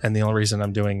 And the only reason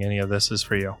I'm doing any of this is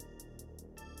for you.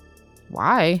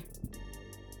 Why?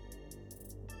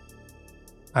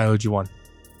 I owed you one.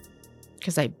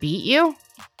 Because I beat you?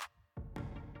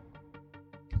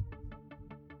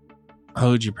 I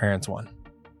owed your parents one.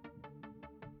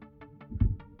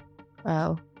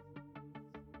 Oh.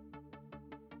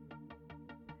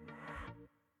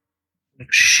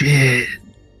 Shit.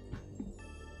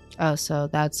 Oh, so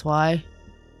that's why.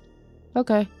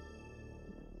 Okay.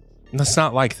 That's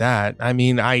not like that. I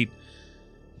mean,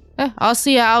 I'll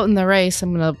see you out in the race.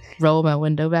 I'm gonna roll my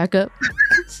window back up.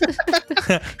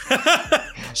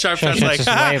 Sharp Sharp Shot's Shot's like, just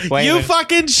 "Ha, waving. you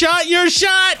fucking shot your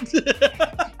shot.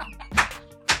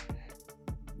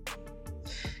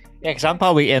 Yeah, because I'm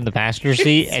probably in the passenger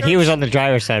seat, and he was on the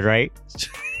driver's side, right?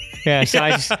 Yeah, so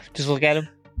I just look at him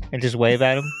and just wave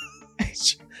at him.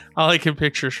 All I can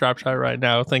picture Sharp Shot right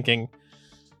now thinking,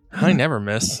 I never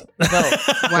miss. Wow.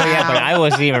 Well, yeah, but I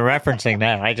wasn't even referencing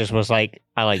that. I just was like,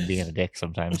 I like being a dick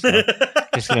sometimes. So.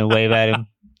 Just gonna wave at him.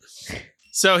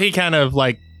 So he kind of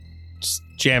like just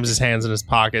jams his hands in his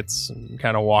pockets and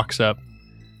kind of walks up,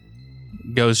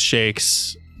 goes,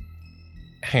 shakes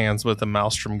hands with the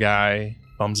Maelstrom guy,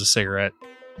 bums a cigarette.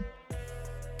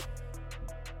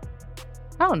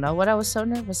 I don't know what I was so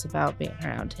nervous about being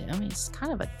around him. He's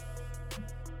kind of a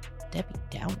Debbie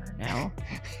Downer now.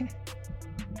 Kind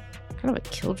of a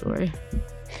killjoy.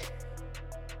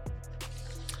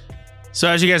 So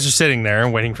as you guys are sitting there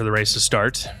waiting for the race to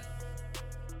start,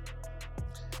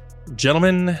 a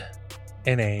gentleman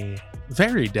in a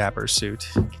very dapper suit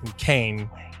and cane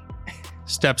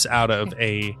steps out of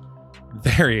a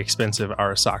very expensive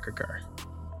Arasaka car.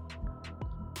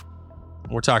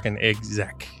 We're talking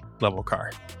exec level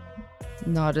car.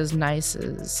 Not as nice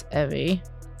as Evie.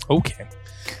 Okay.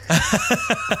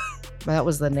 But that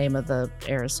was the name of the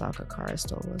Arasaka car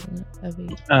still, wasn't it?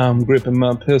 Evie. Gripping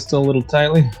my pistol a little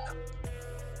tightly.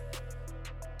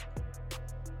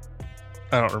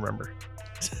 I don't remember.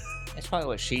 That's probably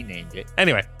what she named it.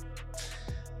 Anyway.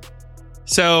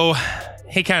 So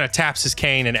he kind of taps his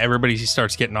cane and everybody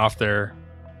starts getting off there,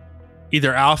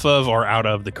 either off of or out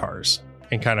of the cars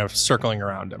and kind of circling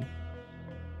around him.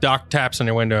 Doc taps on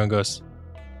your window and goes,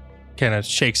 kind of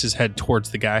shakes his head towards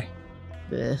the guy.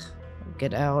 Ugh,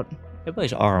 get out.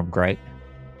 Everybody's armed, right?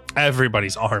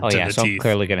 Everybody's armed to the so teeth. I'm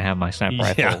clearly gonna have my sniper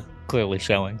rifle Yeah. clearly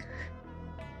showing.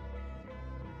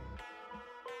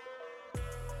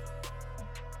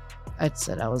 I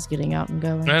said I was getting out and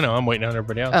going. I know, I'm waiting on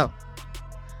everybody else. Oh.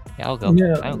 Yeah, I'll go.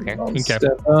 Yeah, I don't care. I'll Okay. step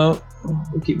out.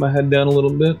 I'll keep my head down a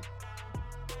little bit.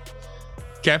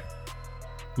 Okay.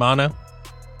 Mono.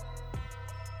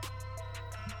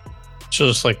 She'll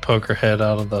just like poke her head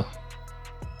out of the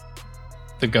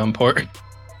gun port.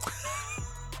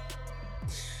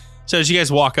 So as you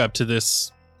guys walk up to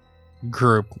this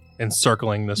group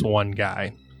encircling this one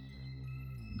guy,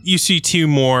 you see two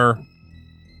more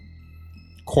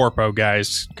corpo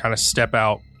guys kind of step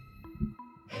out.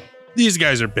 These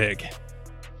guys are big.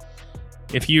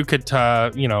 If you could,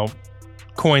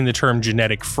 coin the term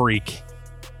genetic freak,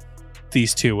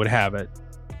 these two would have it.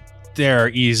 They're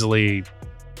easily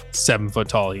 7 foot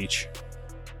tall each.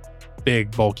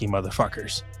 Big, bulky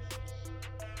motherfuckers.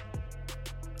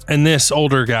 And this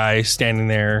older guy standing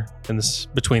there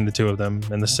between the two of them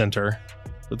in the center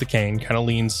with the cane kind of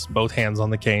leans both hands on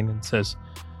the cane and says,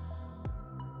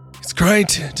 "It's great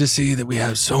to see that we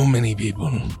have so many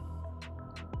people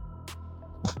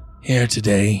here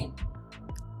today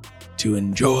to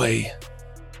enjoy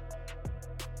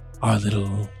our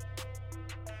little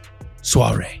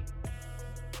soiree.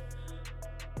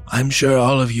 I'm sure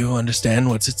all of you understand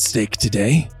what's at stake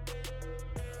today."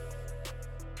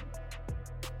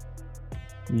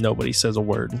 Nobody says a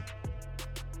word.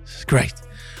 Great.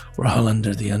 We're all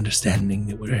under the understanding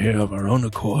that we're here of our own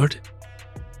accord.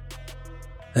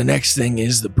 The next thing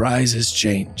is the prize has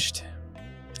changed.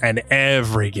 And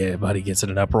everybody gets in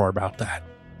an uproar about that.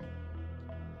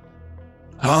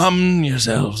 Calm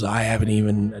yourselves. I haven't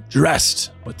even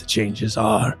addressed what the changes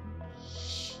are.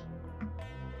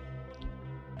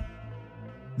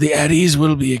 The eddies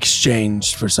will be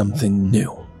exchanged for something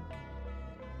new.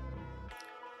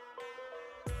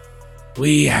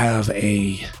 We have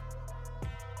a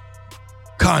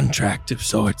contract of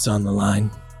sorts on the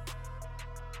line.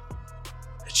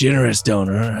 A generous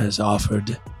donor has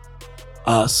offered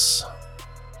us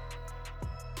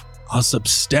a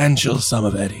substantial sum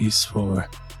of eddies for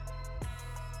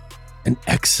an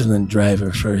excellent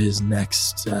driver for his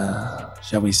next,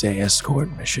 shall we say,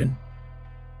 escort mission.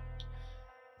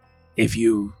 If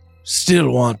you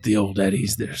still want the old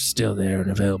eddies, they're still there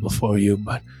and available for you,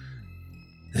 but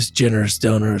this generous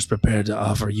donor is prepared to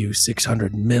offer you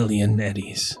 600 million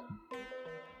eddies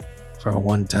for a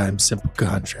one-time simple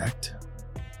contract.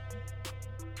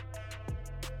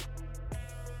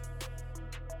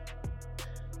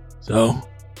 So,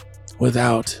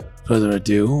 without further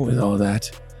ado, with all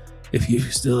that, if you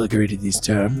still agree to these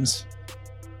terms,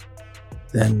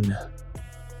 then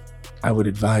I would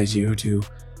advise you to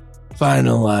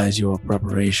finalize your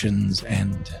preparations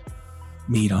and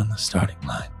meet on the starting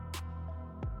line.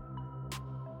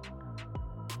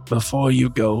 Before you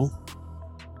go,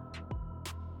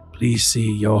 please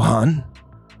see Johan.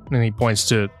 And he points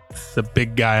to the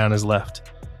big guy on his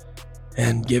left.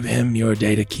 And give him your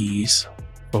data keys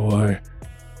for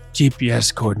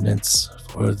GPS coordinates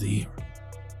for the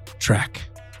track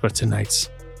for tonight's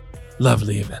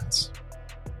lovely events.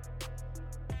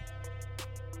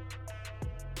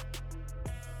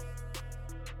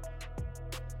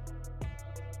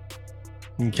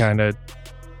 He kind of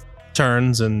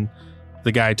turns and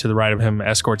the guy to the right of him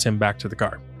escorts him back to the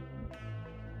car.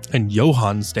 And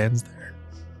Johan stands there.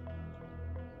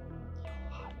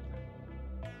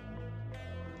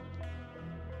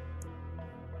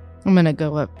 I'm gonna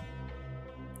go up.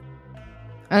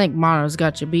 I think Mono's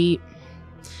got you beat.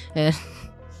 And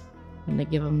I'm gonna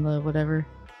give him the whatever.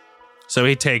 So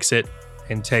he takes it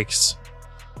and takes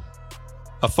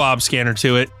a fob scanner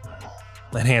to it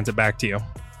and hands it back to you.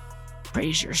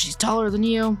 Pretty sure she's taller than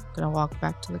you. Gonna walk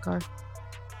back to the car.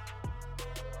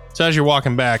 So as you're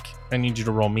walking back, I need you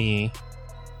to roll me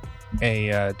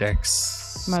a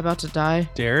dex. Am I about to die?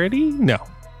 Dexterity? No.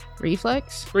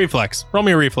 Reflex? Reflex. Roll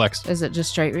me a reflex. Is it just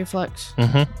straight reflex?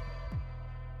 Mm-hmm.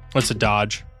 What's a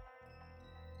dodge?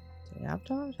 Do I have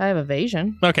dodge? I have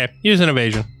evasion. Okay, use an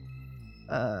evasion.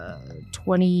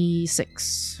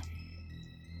 26.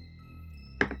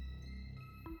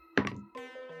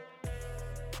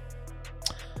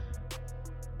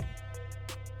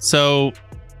 So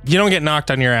you don't get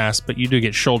knocked on your ass, but you do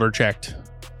get shoulder checked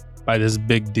by this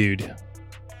big dude.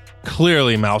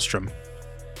 Clearly Maelstrom.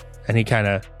 And he kind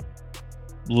of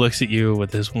looks at you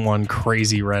with this one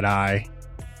crazy red eye.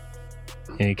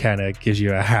 And he kind of gives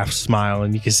you a half smile,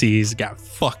 and you can see he's got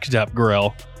fucked up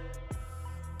grill.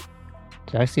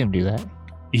 Did I see him do that?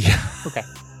 Yeah. Okay.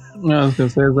 I was gonna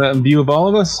say, is that in view of all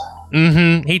of us?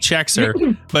 Mm-hmm. He checks her,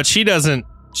 but she doesn't.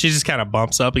 She just kind of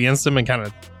bumps up against him and kind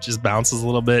of just bounces a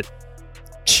little bit.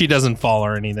 She doesn't fall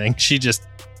or anything. She just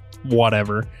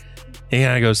whatever. He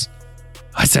kind of goes,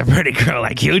 "What's a pretty girl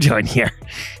like you doing here?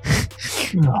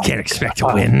 Can't expect to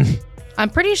win." I'm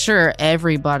pretty sure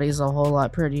everybody's a whole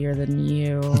lot prettier than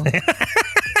you.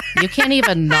 You can't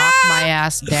even knock my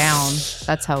ass down.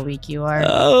 That's how weak you are.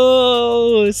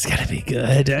 Oh, it's gonna be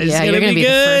good. Yeah, you're gonna be the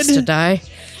first to die.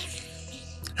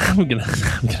 I'm gonna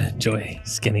enjoy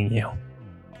skinning you.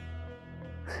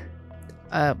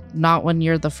 Not when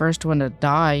you're the first one to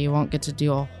die. You won't get to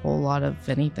do a whole lot of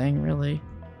anything, really.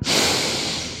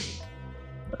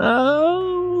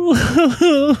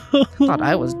 Oh, Thought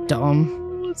I was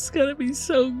dumb. It's gonna be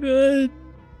so good.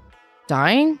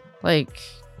 Dying? Like,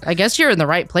 I guess you're in the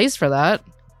right place for that.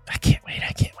 I can't wait.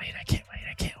 I can't wait. I can't wait.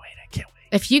 I can't wait. I can't wait.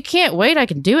 If you can't wait, I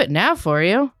can do it now for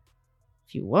you.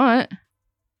 If you want.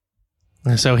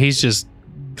 So he's just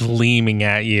gleaming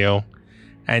at you,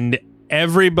 and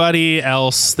everybody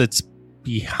else that's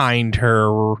behind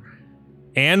her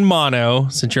and Mono,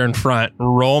 since you're in front,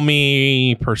 roll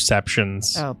me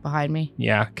perceptions. Oh, behind me.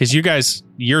 Yeah, because you guys,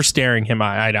 you're staring him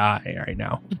eye to eye right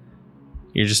now.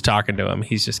 You're just talking to him.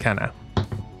 He's just kind of,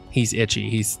 he's itchy.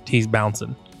 He's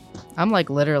bouncing. I'm like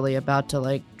literally about to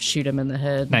like shoot him in the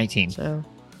head. 19. So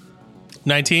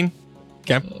 19?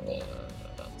 Okay.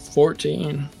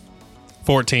 14.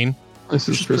 14. This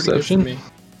is Which pretty good for perception. me.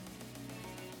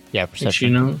 Yeah, Makes you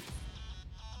perception. know.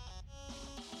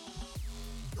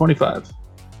 25.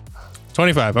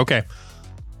 25. Okay.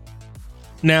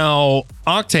 Now,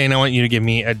 Octane, I want you to give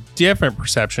me a different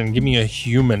perception. Give me a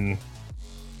human.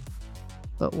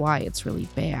 but why? It's really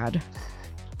bad.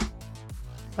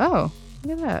 Oh,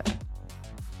 look at that.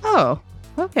 Oh,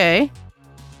 okay.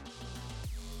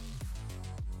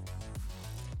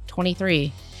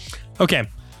 23. Okay.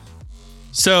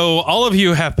 So all of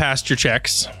you have passed your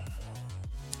checks.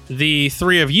 The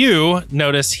three of you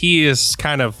notice he is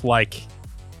kind of like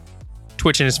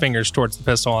twitching his fingers towards the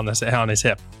pistol on his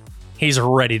hip. He's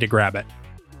ready to grab it.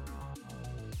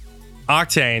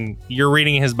 Octane, you're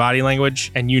reading his body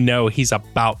language, and you know he's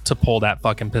about to pull that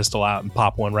fucking pistol out and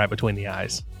pop one right between the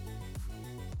eyes.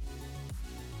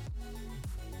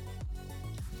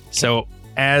 So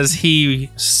as he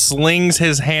slings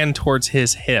his hand towards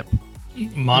his hip.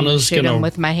 Mono's Shoot gonna. him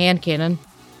with my hand cannon.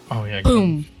 Oh yeah.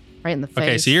 Boom. Right in the face.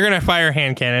 Okay, so you're gonna fire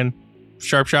hand cannon,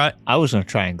 sharp shot. I was going to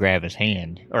try and grab his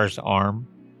hand or his arm.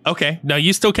 Okay, no,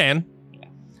 you still can.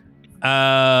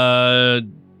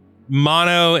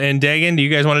 Mono and Dagan, do you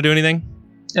guys want to do anything?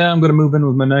 Yeah, I'm gonna move in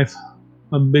with my knife.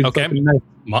 My big Okay. fucking knife.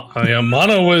 Yeah,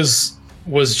 Mono was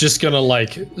just gonna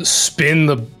like spin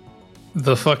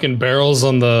the fucking barrels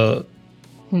on the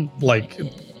like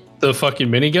the fucking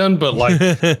minigun, but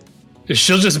like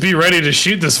she'll just be ready to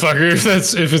shoot this fucker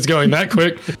if it's going that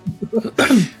quick.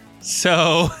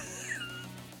 So,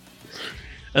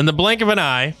 in the blink of an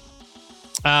eye,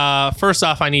 first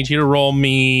off, I need you to roll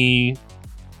me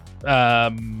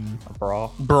A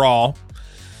brawl. brawl.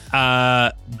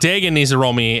 Dagan needs to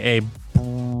roll me a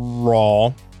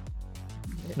brawl.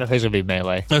 No, he's going to be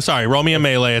melee. No, sorry, roll me a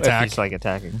melee If attack. he's like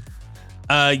attacking.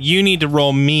 You need to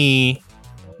roll me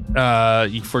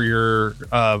for your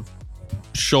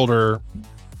shoulder.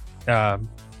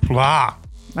 Blah.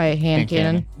 My hand Hand cannon.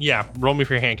 cannon. Yeah, roll me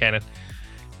for your hand cannon.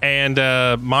 And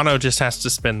Mono just has to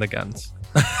spin the guns.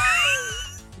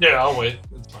 Yeah, I'll wait.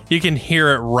 It's fine. You can hear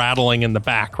it rattling in the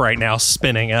back right now,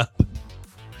 spinning up.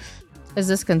 Is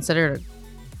this considered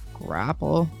a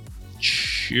grapple?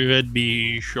 should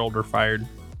be shoulder fired.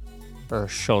 Or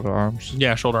shoulder arms.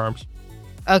 Yeah, shoulder arms.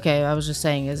 Okay, I was just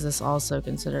saying, is this also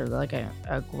considered like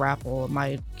a grapple?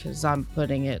 Because I'm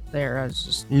putting it there as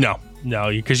just. No,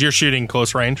 because you're shooting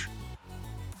close range.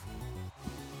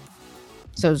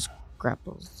 So it's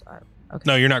grapples. Okay.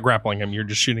 No, you're not grappling him. You're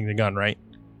just shooting the gun, right?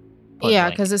 Yeah,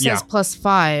 because it says Yeah.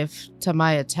 +5 to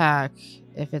my attack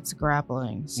if it's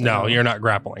grappling. So. No, you're not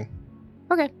grappling.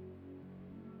 Okay.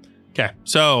 Okay,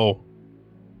 so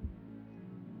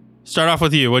start off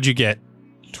with you. What'd you get?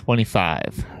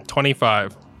 25.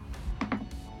 25.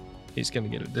 He's going to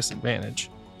get a disadvantage.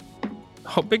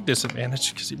 Oh, big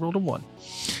disadvantage because he rolled a 1.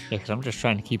 Yeah, because I'm just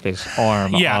trying to keep his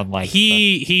arm on like.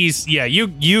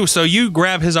 So you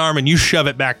grab his arm and you shove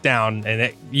it back down,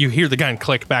 and you hear the gun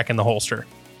click back in the holster.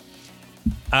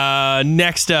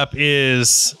 Next up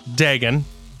is Dagon.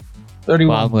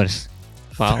 31.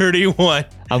 Well, 31.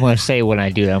 I'm going to say when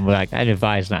I do that, I'm like, I'd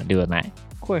advise not doing that.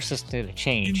 Of course, it's going to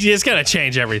change. It's going to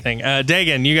change everything.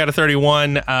 Dagon, you got a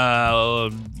 31.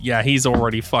 Yeah, he's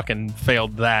already fucking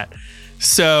failed that.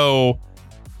 So,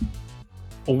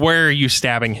 where are you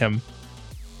stabbing him?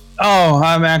 Oh,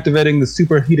 I'm activating the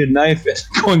superheated knife and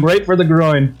going right for the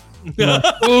groin.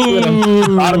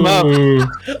 Bottom up.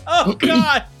 Oh,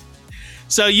 God.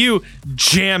 So you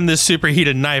jam this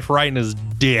superheated knife right in his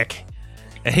dick.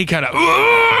 And he kind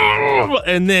of...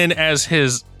 And then as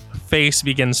his face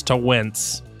begins to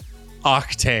wince,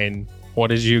 Octane, what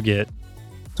did you get?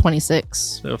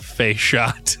 26. A face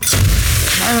shot.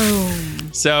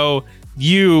 Boom. So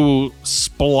you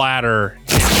splatter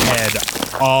his head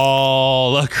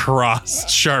all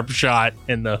across Sharp Shot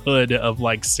in the hood of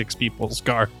like 6 people's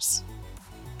cars.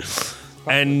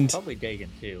 Probably Dagon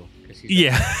too.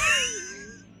 Yeah.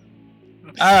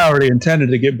 I already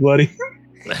intended to get bloody.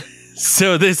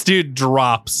 So this dude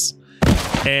drops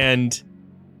and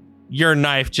your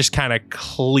knife just kind of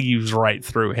cleaves right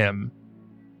through him.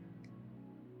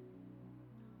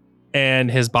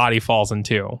 And his body falls in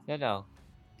 2. No.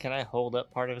 Can I hold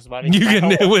up part of his body? You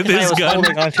can with his gun.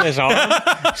 Holding onto his arm.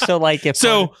 So like if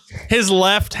his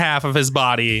left half of his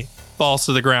body falls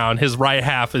to the ground. His right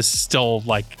half is still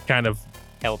like kind of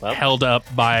held up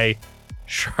by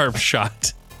Sharp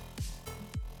Shot.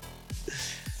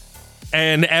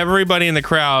 And everybody in the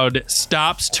crowd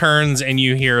stops, turns, and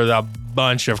you hear the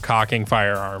bunch of cocking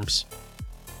firearms.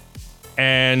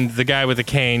 And the guy with the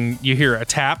cane, you hear a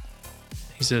tap.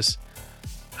 He says,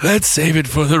 "Let's save it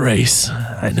for the race.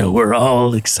 I know we're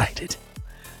all excited.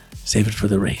 Save it for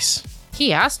the race."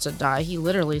 He asked to die. He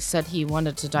literally said he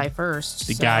wanted to die first.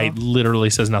 The guy literally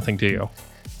says nothing to you.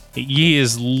 He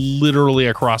is literally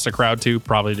across the crowd too.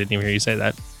 Probably didn't even hear you say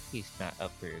that. He's not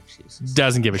up for your excuses.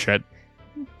 Doesn't give a shit.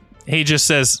 He just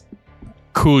says,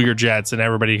 "Cool your jets," and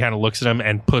everybody kind of looks at him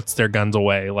and puts their guns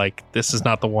away. Like, this is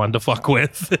not the one to fuck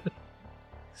with.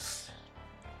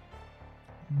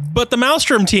 But the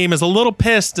Maelstrom team is a little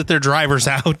pissed that their driver's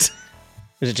out.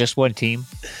 Is it just one team?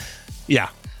 Yeah.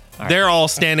 All They're all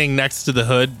standing next to the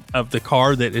hood of the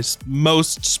car that is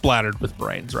most splattered with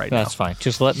brains right That's fine.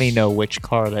 Just let me know which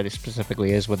car that it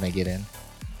specifically is when they get in.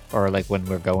 Or like when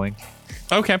we're going.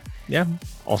 now. Okay. Yeah.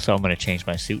 Also, I'm going to change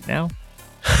my suit now.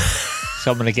 So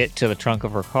I'm going to get to the trunk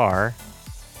of her car,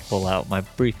 pull out my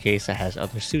briefcase that has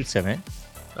other suits in it,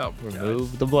 Oh,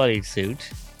 remove the bloodied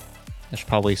suit. There's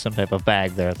probably some type of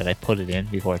bag there that I put it in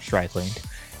before it's dry cleaned.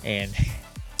 And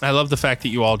I love the fact that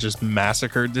you all just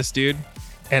massacred this dude,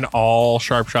 and all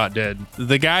Sharp Shot did.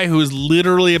 The guy who was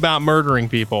literally about murdering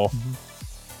people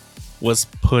was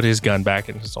put his gun back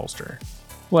in his holster.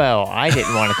 well, I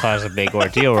didn't want to cause a big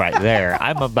ordeal right there.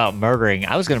 I'm about murdering.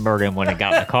 I was going to murder him when I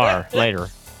got in the car later.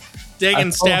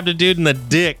 Dagon stabbed a dude in the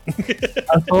dick.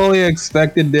 I fully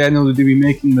expected Daniel to be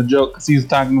making the joke because he was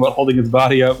talking about holding his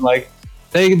body up. Like,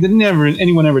 hey, didn't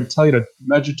anyone ever tell you to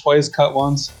measure twice, cut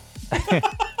once?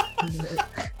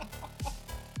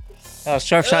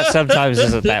 Sharp Shot sometimes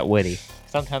isn't that witty.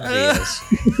 Sometimes he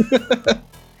is.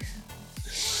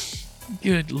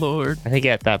 Good Lord. I think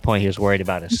at that point he was worried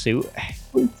about his suit.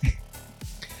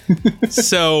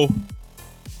 So,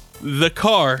 the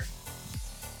car.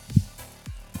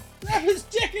 Grab his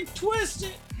dick and twist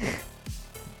it.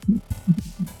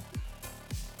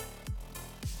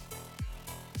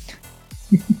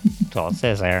 That's all it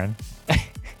says, Aaron.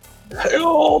 Hey,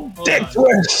 old dick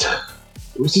twist.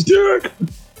 What's his dick?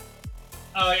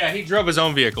 Oh, yeah, he drove his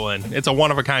own vehicle in. It's a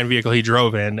one-of-a-kind vehicle he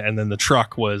drove in, and then the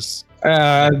truck was...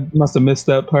 I must have missed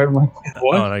that part. I'm like,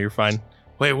 what? Oh, no, you're fine.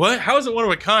 Wait, what? How is it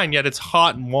one-of-a-kind, yet it's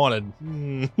hot and wanted?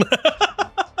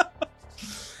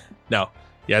 No.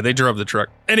 Yeah, they drove the truck.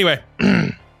 Anyway.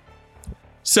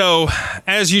 So,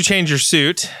 as you change your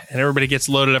suit, and everybody gets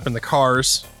loaded up in the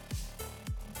cars,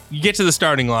 you get to the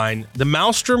starting line. The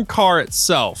Maelstrom car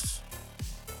itself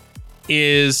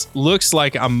looks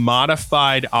like a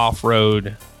modified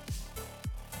off-road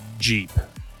Jeep.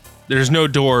 There's no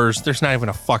doors. There's not even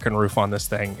a fucking roof on this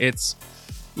thing. It's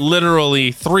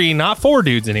literally 3, not 4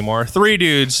 dudes anymore. 3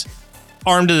 dudes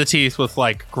armed to the teeth with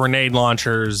like grenade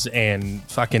launchers and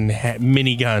fucking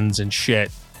miniguns and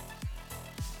shit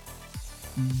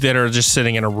that are just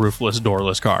sitting in a roofless,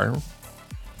 doorless car.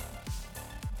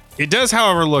 It does,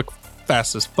 however, look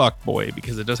fast as fuck, boy,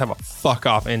 because it does have a fuck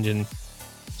off engine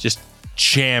just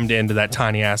jammed into that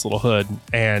tiny ass little hood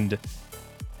and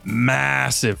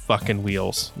massive fucking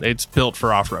wheels. It's built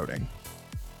for off-roading.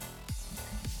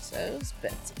 So's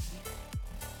Betsy.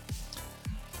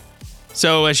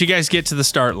 So as you guys get to the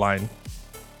start line,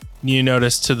 you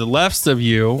notice to the left of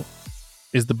you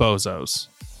is the Bozos,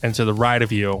 and to the right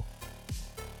of you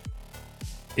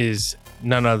is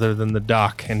none other than the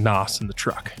Doc and Nos in the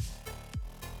truck.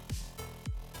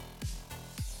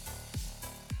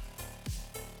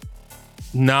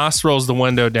 Nos rolls the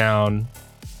window down,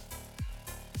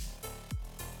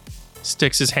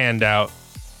 sticks his hand out,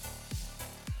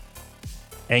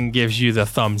 and gives you the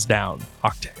thumbs down,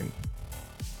 Octane.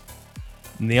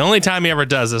 And the only time he ever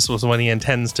does this was when he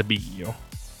intends to beat you.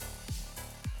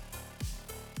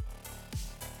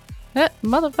 That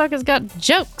motherfucker's got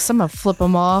jokes. I'm gonna flip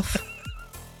them off.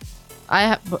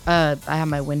 I have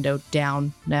my window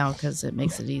down now because it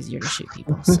makes it easier to shoot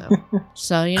people.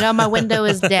 So you know my window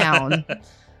is down.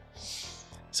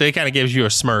 So he kind of gives you a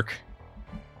smirk,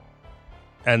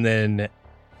 and then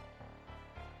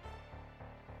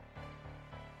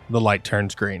the light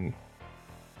turns green.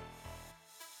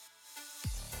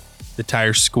 The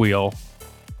tires squeal,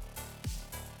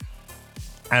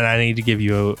 and I need you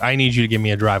to give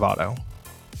me a drive auto.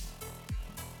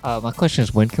 My question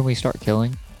is, when can we start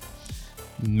killing?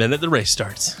 Minute the race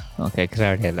starts. Okay, because I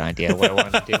already had an idea of what I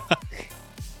wanted to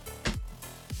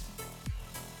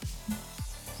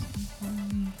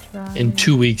do. In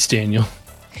 2 weeks, Daniel.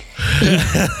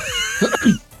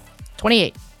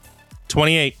 28.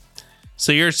 28.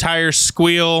 So your tires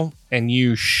squeal and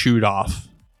you shoot off.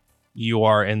 You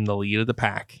are in the lead of the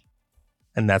pack.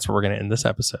 And that's where we're going to end this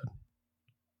episode.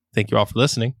 Thank you all for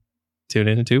listening. Tune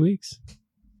in 2 weeks.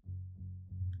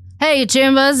 Hey,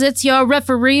 Jimbas, it's your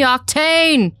referee,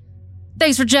 Octane.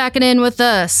 Thanks for jacking in with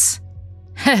us.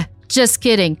 Just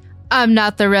kidding. I'm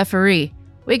not the referee.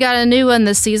 We got a new one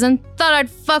this season. Thought I'd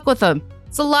fuck with them.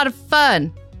 It's a lot of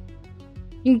fun.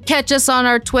 You can catch us on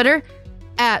our Twitter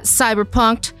at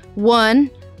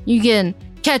Cyberpunked1. You can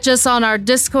catch us on our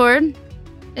Discord.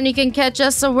 And you can catch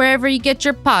us wherever you get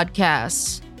your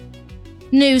podcasts.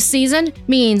 New season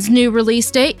means new release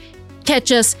date.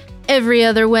 Catch us every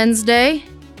other Wednesday.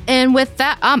 And with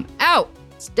that, I'm out.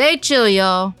 Stay chill,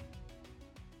 y'all.